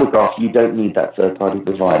 With Autograph, you don't need that third-party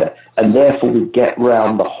provider, and therefore we get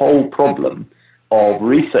round the whole problem of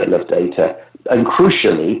resale of data, and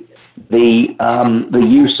crucially, the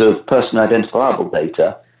use of personally identifiable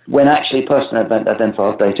data, when actually personally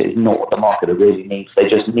identifiable data is not what the marketer really needs. They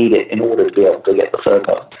just need it in order to be able to get the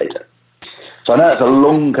third-party data. So I know it's a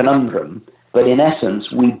long conundrum, but in essence,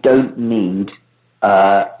 we don't need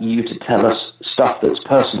you to tell us stuff that's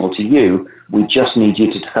personal to you. We just need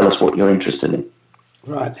you to tell us what you're interested in.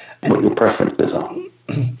 Right. And what your preferences are.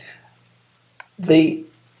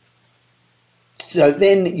 So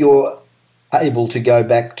then you're able to go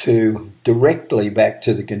directly back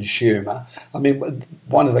to the consumer. I mean,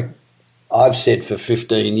 I've said for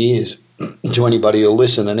 15 years to anybody who'll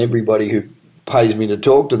listen and everybody who pays me to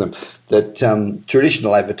talk to them that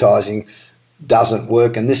traditional advertising doesn't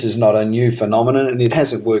work, and this is not a new phenomenon, and it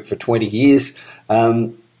hasn't worked for 20 years,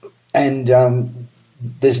 and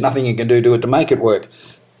there's nothing you can do to it to make it work.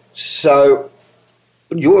 So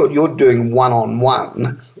you're doing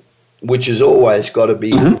one-on-one, which has always got to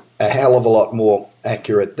be a hell of a lot more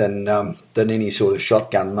accurate than any sort of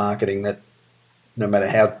shotgun marketing, that no matter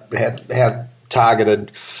how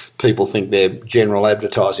targeted people think their general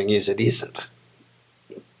advertising is, it isn't.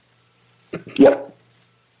 Yep.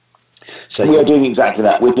 So we are doing exactly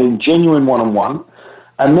that. We're doing genuine one-on-one,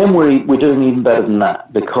 and then we're doing even better than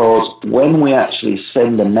that, because when we actually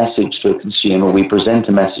send a message to a consumer, we present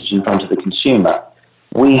a message in front of the consumer,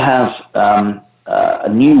 we have a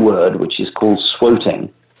new word which is called swoting,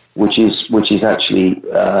 which is actually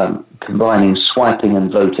combining swiping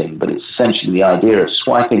and voting, but it's essentially the idea of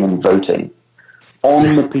swiping and voting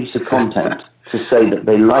on the piece of content to say that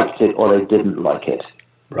they liked it or they didn't like it.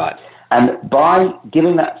 Right. And by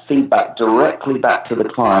giving that feedback directly back to the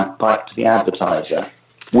client, back to the advertiser,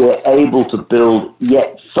 we're able to build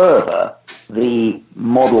yet further the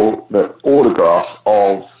model, the autograph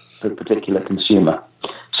of the particular consumer.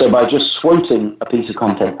 So by just swoting a piece of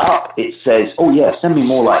content up, it says, oh yeah, send me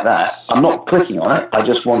more like that. I'm not clicking on it. I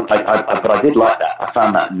just want, but I did like that. I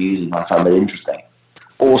found that amusing. I found it interesting.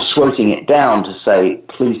 Or swoting it down to say,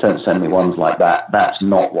 please don't send me ones like that. That's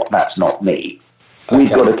not me. Okay. We've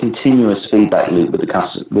got a continuous feedback loop with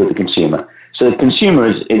the consumer. So the consumer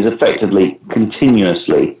is effectively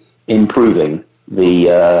continuously improving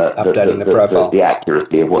updating the profile, the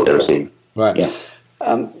accuracy of what they're seeing. Right. Yeah.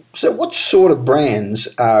 So what sort of brands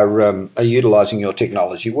are utilising your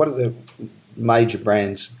technology? What are the major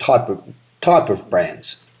brands, type of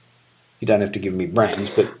brands? You don't have to give me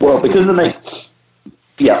brands, but... Well, because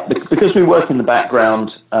we work in the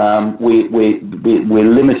background, we're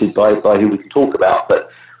limited by who we can talk about,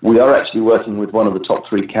 but we are actually working with one of the top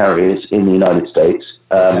 3 carriers in the United States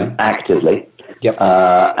actively. Yep.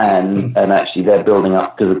 And actually they're building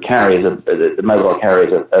up, because the mobile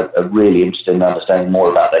carriers are really interested in understanding more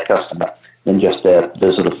about their customer than just their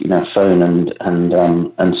sort of phone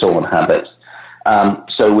and so on habits.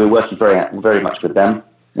 So we're working very much with them.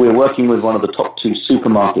 We're working with one of the top 2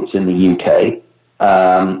 supermarkets in the UK,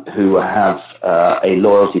 who have a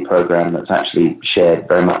loyalty program that's actually shared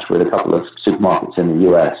very much with a couple of supermarkets in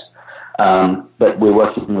the US. But we're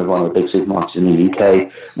working with one of the big supermarkets in the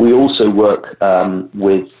UK. We also work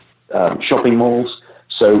with shopping malls.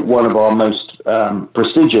 So one of our most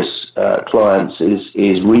prestigious clients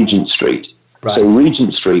is Regent Street. Right. So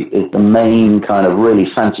Regent Street is the main kind of really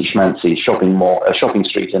fancy schmancy shopping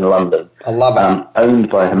street in London. I love it. Owned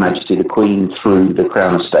by Her Majesty the Queen through the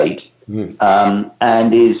Crown Estate.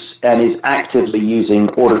 And is actively using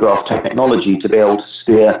autograph technology to be able to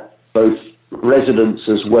steer both residents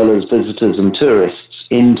as well as visitors and tourists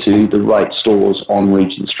into the right stores on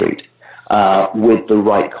Regent Street with the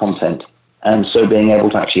right content. And so being able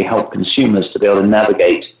to actually help consumers to be able to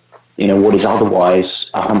navigate, what is otherwise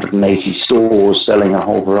 180 stores selling a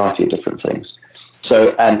whole variety of different things.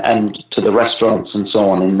 So, and to the restaurants and so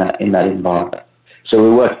on in that environment. So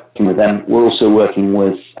we're working with them. We're also working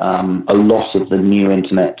with a lot of the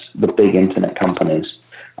the big internet companies,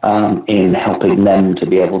 in helping them to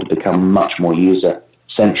be able to become much more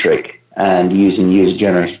user-centric and using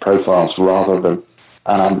user-generated profiles rather than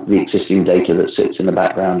the existing data that sits in the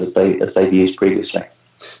background as they've used previously.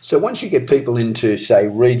 So once you get people into, say,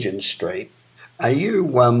 Regent Street, are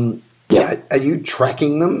you are you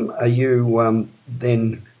tracking them? Are you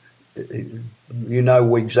then... You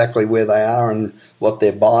know exactly where they are and what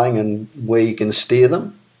they're buying and where you can steer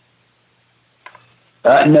them?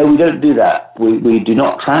 No, we don't do that. We do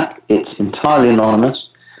not track. It's entirely anonymous.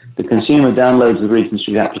 The consumer downloads the Regent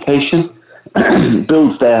Street application,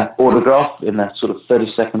 builds their autograph in that sort of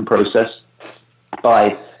 30-second process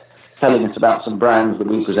by telling us about some brands that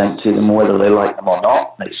we present to them, whether they like them or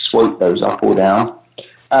not. They swope those up or down.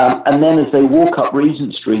 And then as they walk up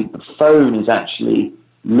Regent Street, the phone is actually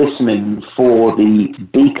listening for the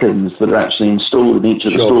beacons that are actually installed in each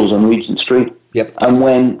of the stores on Regent Street. Yep. And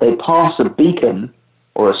when they pass a beacon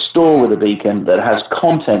or a store with a beacon that has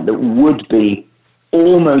content that would be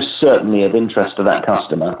almost certainly of interest to that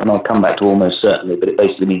customer, and I'll come back to almost certainly, but it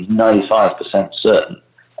basically means 95% certain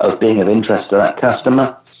of being of interest to that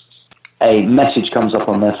customer, a message comes up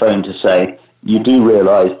on their phone to say, you do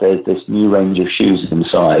realise there's this new range of shoes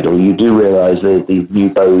inside, or you do realise there's these new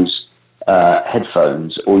Bose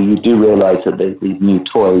headphones, or you do realize that there's these new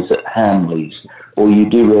toys at Hamleys, or you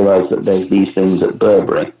do realize that there's these things at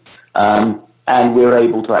Burberry. And we're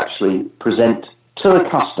able to actually present to the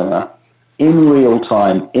customer in real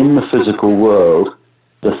time, in the physical world,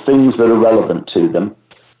 the things that are relevant to them.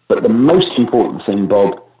 But the most important thing,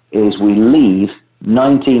 Bob, is we leave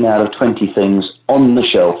 19 out of 20 things on the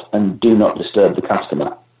shelf and do not disturb the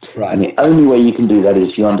customer. Right. And the only way you can do that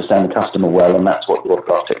is if you understand the customer well, and that's what the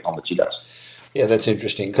autograph technology does. Yeah, that's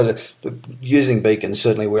interesting, because using beacons,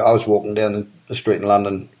 certainly, I was walking down the street in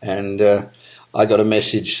London, and I got a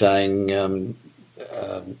message saying,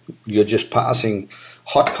 you're just passing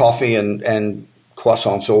hot coffee and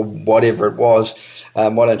croissants or whatever it was, why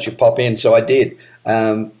don't you pop in? So I did.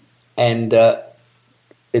 That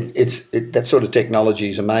sort of technology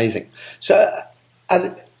is amazing. So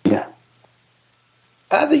are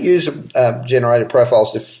the user-generated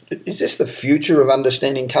profiles, is this the future of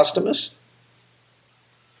understanding customers?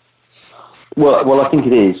 Well, I think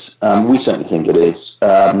it is. We certainly think it is.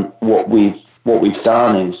 What we've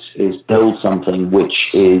done is build something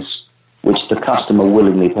which the customer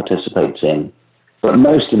willingly participates in. But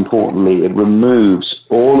most importantly, it removes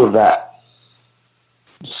all of that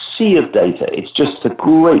sea of data. It's just a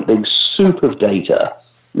great big soup of data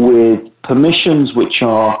with permissions which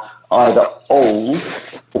are either old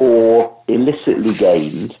or illicitly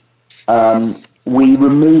gained. We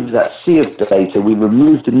remove that sea of data, we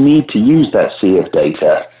remove the need to use that sea of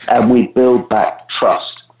data, and we build back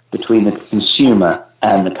trust between the consumer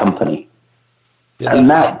and the company. Yeah. And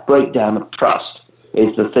that breakdown of trust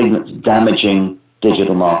is the thing that's damaging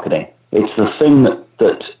digital marketing. It's the thing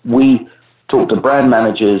that we talk to brand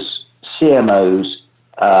managers, CMOs,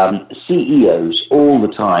 CEOs all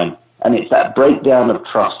the time, and it's that breakdown of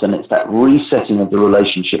trust and it's that resetting of the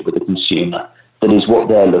relationship with the consumer that is what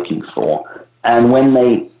they're looking for. And when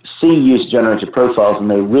they see user-generated profiles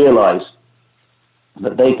and they realize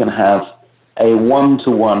that they can have a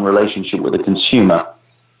one-to-one relationship with the consumer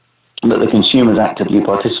that the consumer's actively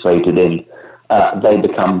participated in, they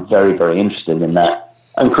become very, very interested in that.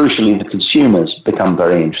 And crucially, the consumers become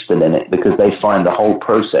very interested in it because they find the whole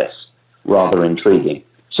process rather intriguing.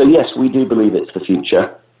 So yes, we do believe it's the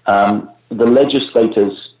future. The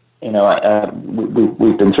legislators,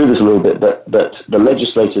 we've been through this a little bit, but the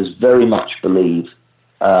legislators very much believe,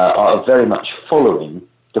 are very much following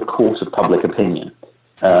the course of public opinion.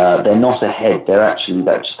 They're not ahead; they're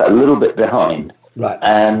just a little bit behind. Right.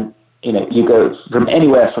 And you go from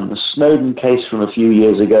anywhere from the Snowden case from a few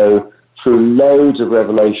years ago through loads of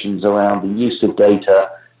revelations around the use of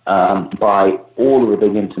data by all of the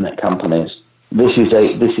big internet companies. This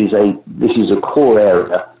is a core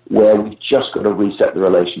area where we've just got to reset the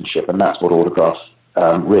relationship, and that's what Autograph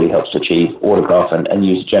really helps to achieve. Autograph and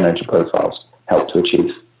user-generated profiles help to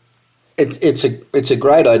achieve. It's a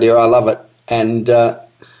great idea. I love it. And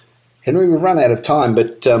Henry, we've run out of time,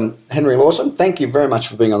 but Henry Lawson, thank you very much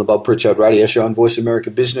for being on the Bob Pritchard Radio Show on Voice America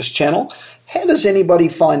Business Channel. How does anybody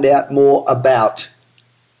find out more about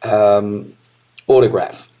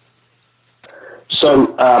Autograph?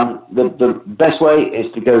 So the best way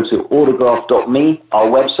is to go to autograph.me, our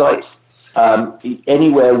website.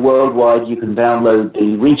 Anywhere worldwide you can download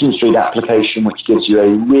the Regent Street application, which gives you a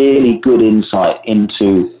really good insight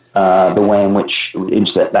into the way in which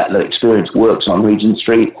that experience works on Regent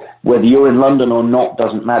Street. Whether you're in London or not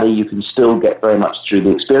doesn't matter. You can still get very much through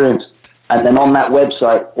the experience. And then on that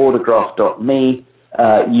website, autograph.me,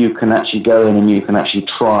 you can actually go in and you can actually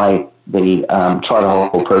try the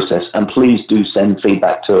whole process. And please do send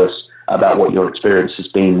feedback to us about what your experience has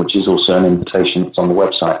been, which is also an invitation. It's on the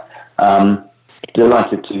website.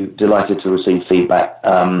 Delighted to receive feedback.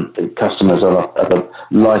 The customers are the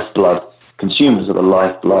lifeblood. Consumers are the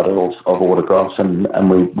lifeblood of Autograph, and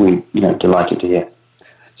we delighted to hear.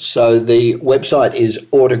 So the website is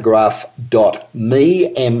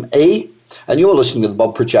autograph.me, M-E, and you're listening to the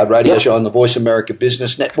Bob Pritchard Radio Show on the Voice America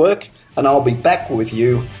Business Network, and I'll be back with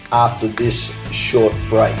you after this short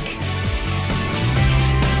break.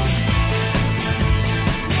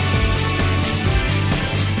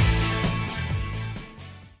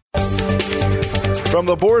 From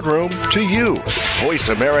the boardroom to you, Voice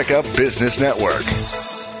America Business Network.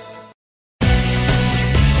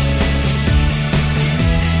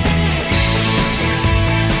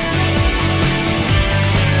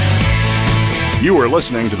 You are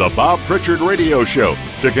listening to the Bob Pritchard Radio Show.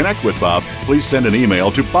 To connect with Bob, please send an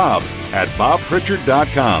email to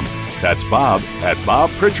bob@bobpritchard.com. That's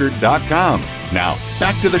bob@bobpritchard.com. Now,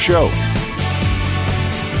 back to the show.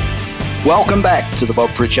 Welcome back to the Bob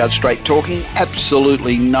Pritchard Straight Talking,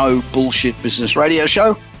 absolutely no bullshit business radio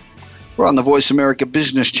show. We're on the Voice America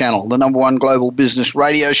Business Channel, the #1 global business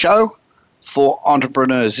radio show for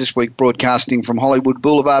entrepreneurs. This week broadcasting from Hollywood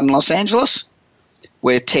Boulevard in Los Angeles,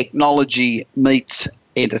 where technology meets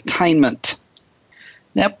entertainment.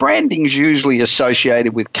 Now, branding is usually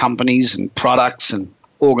associated with companies and products and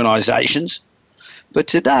organizations, but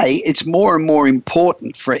today it's more and more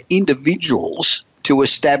important for individuals to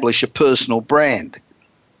establish a personal brand.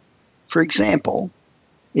 For example,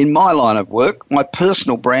 in my line of work, my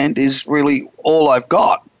personal brand is really all I've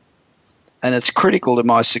got, and it's critical to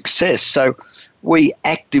my success. So we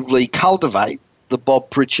actively cultivate the Bob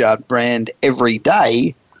Pritchard brand every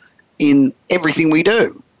day in everything we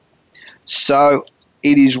do. So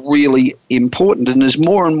it is really important, and there's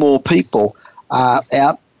more and more people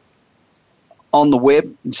out on the web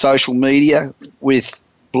and social media with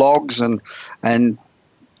blogs and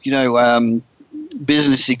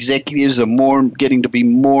business executives are getting to be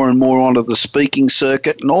more and more onto the speaking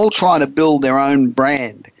circuit, and all trying to build their own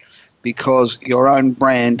brand, because your own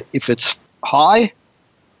brand, if it's high,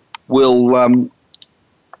 will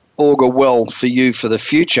augur well for you for the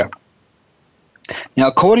future. Now,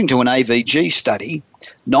 according to an AVG study,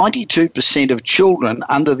 92% of children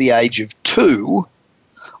under the age of 2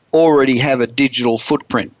 already have a digital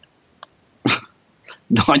footprint.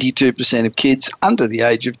 92% of kids under the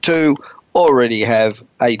age of 2 already have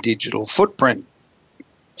a digital footprint.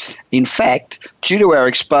 In fact, due to our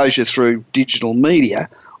exposure through digital media,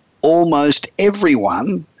 almost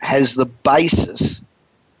everyone has the basis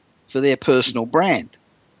for their personal brand.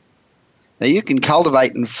 Now, you can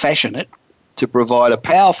cultivate and fashion it to provide a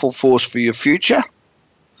powerful force for your future,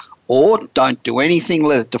 or don't do anything,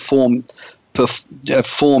 let it form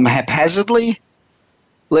haphazardly,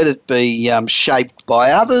 let it be shaped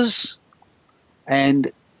by others, and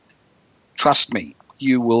trust me,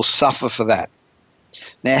 you will suffer for that.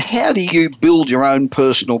 Now, how do you build your own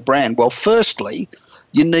personal brand? Well, firstly,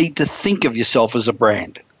 you need to think of yourself as a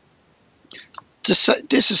brand. To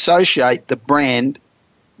disassociate the brand,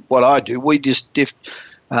 what I do, we just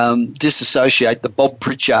disassociate the Bob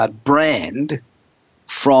Pritchard brand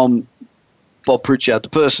from Bob Pritchard the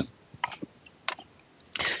person.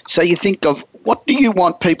 So you think of, what do you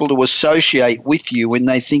want people to associate with you when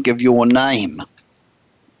they think of your name?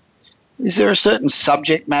 Is there a certain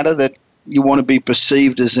subject matter that you want to be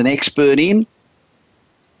perceived as an expert in?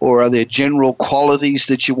 Or are there general qualities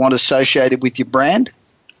that you want associated with your brand?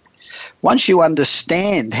 Once you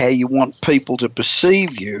understand how you want people to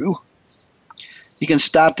perceive you, you can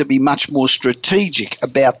start to be much more strategic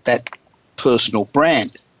about that personal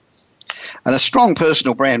brand. And a strong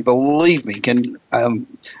personal brand, believe me, can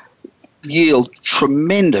yield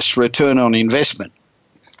tremendous return on investment,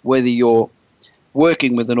 whether you're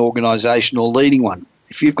working with an organization or leading one.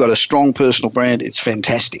 If you've got a strong personal brand, it's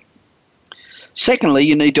fantastic. Secondly,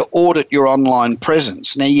 you need to audit your online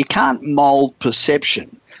presence. Now, you can't mold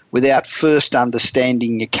perception without first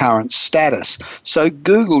understanding your current status. So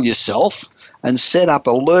Google yourself and set up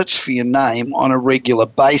alerts for your name on a regular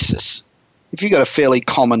basis. If you've got a fairly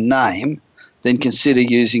common name, then consider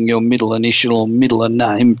using your middle initial or middle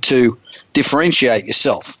name to differentiate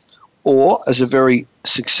yourself. Or, as a very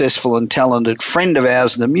successful and talented friend of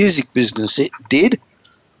ours in the music business did,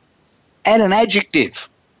 add an adjective.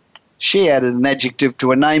 She added an adjective to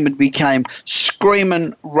her name and became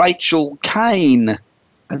Screamin' Rachel Kane.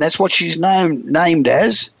 And that's what she's named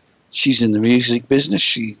as. She's in the music business.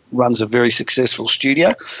 She runs a very successful studio.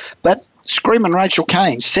 But Screamin' Rachel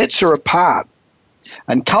Kane sets her apart.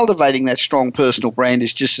 And cultivating that strong personal brand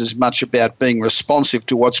is just as much about being responsive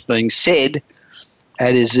to what's being said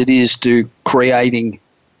as it is to creating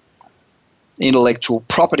intellectual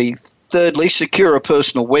property. Thirdly, secure a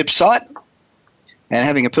personal website. And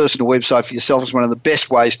having a personal website for yourself is one of the best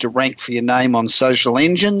ways to rank for your name on social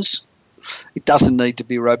engines. It doesn't need to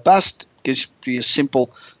be robust. It gives you a simple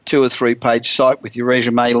 2 or 3 page site with your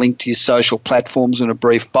resume linked to your social platforms and a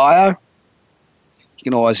brief bio. You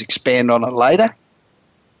can always expand on it later.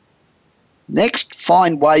 Next,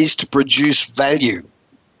 find ways to produce value.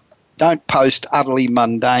 Don't post utterly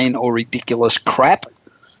mundane or ridiculous crap.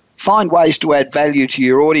 Find ways to add value to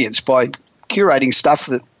your audience by curating stuff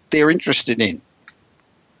that they're interested in.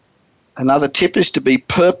 Another tip is to be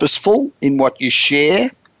purposeful in what you share.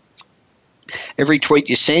 Every tweet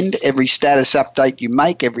you send, every status update you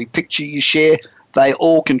make, every picture you share, they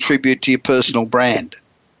all contribute to your personal brand.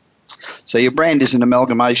 So your brand is an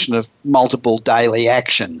amalgamation of multiple daily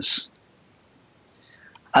actions.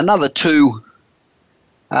 Another 2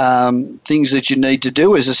 things that you need to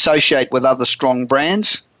do is associate with other strong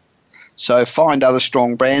brands. So find other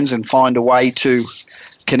strong brands and find a way to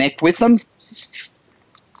connect with them.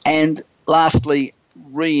 And lastly,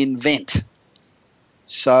 reinvent.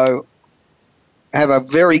 So have a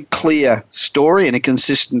very clear story and a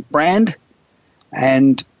consistent brand.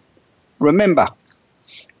 And remember,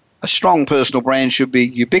 a strong personal brand should be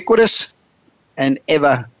ubiquitous and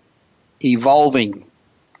ever evolving.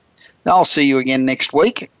 Now, I'll see you again next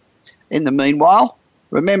week. In the meanwhile,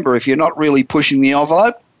 remember, if you're not really pushing the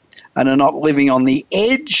envelope and are not living on the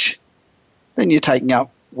edge, then you're taking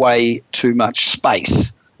up way too much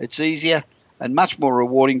space. It's easier and much more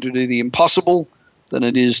rewarding to do the impossible than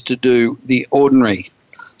it is to do the ordinary.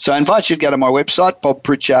 So I invite you to go to my website,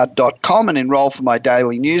 bobpritchard.com, and enroll for my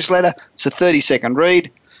daily newsletter. It's a 30-second read,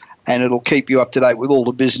 and it'll keep you up to date with all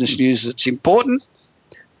the business news that's important.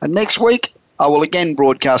 And next week, I will again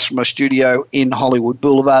broadcast from my studio in Hollywood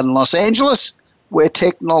Boulevard in Los Angeles, where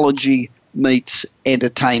technology meets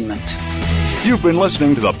entertainment. You've been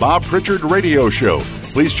listening to the Bob Pritchard Radio Show.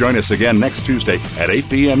 Please join us again next Tuesday at 8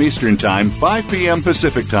 p.m. Eastern Time, 5 p.m.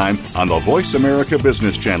 Pacific Time on the Voice America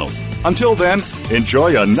Business Channel. Until then,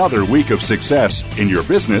 enjoy another week of success in your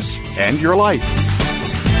business and your life.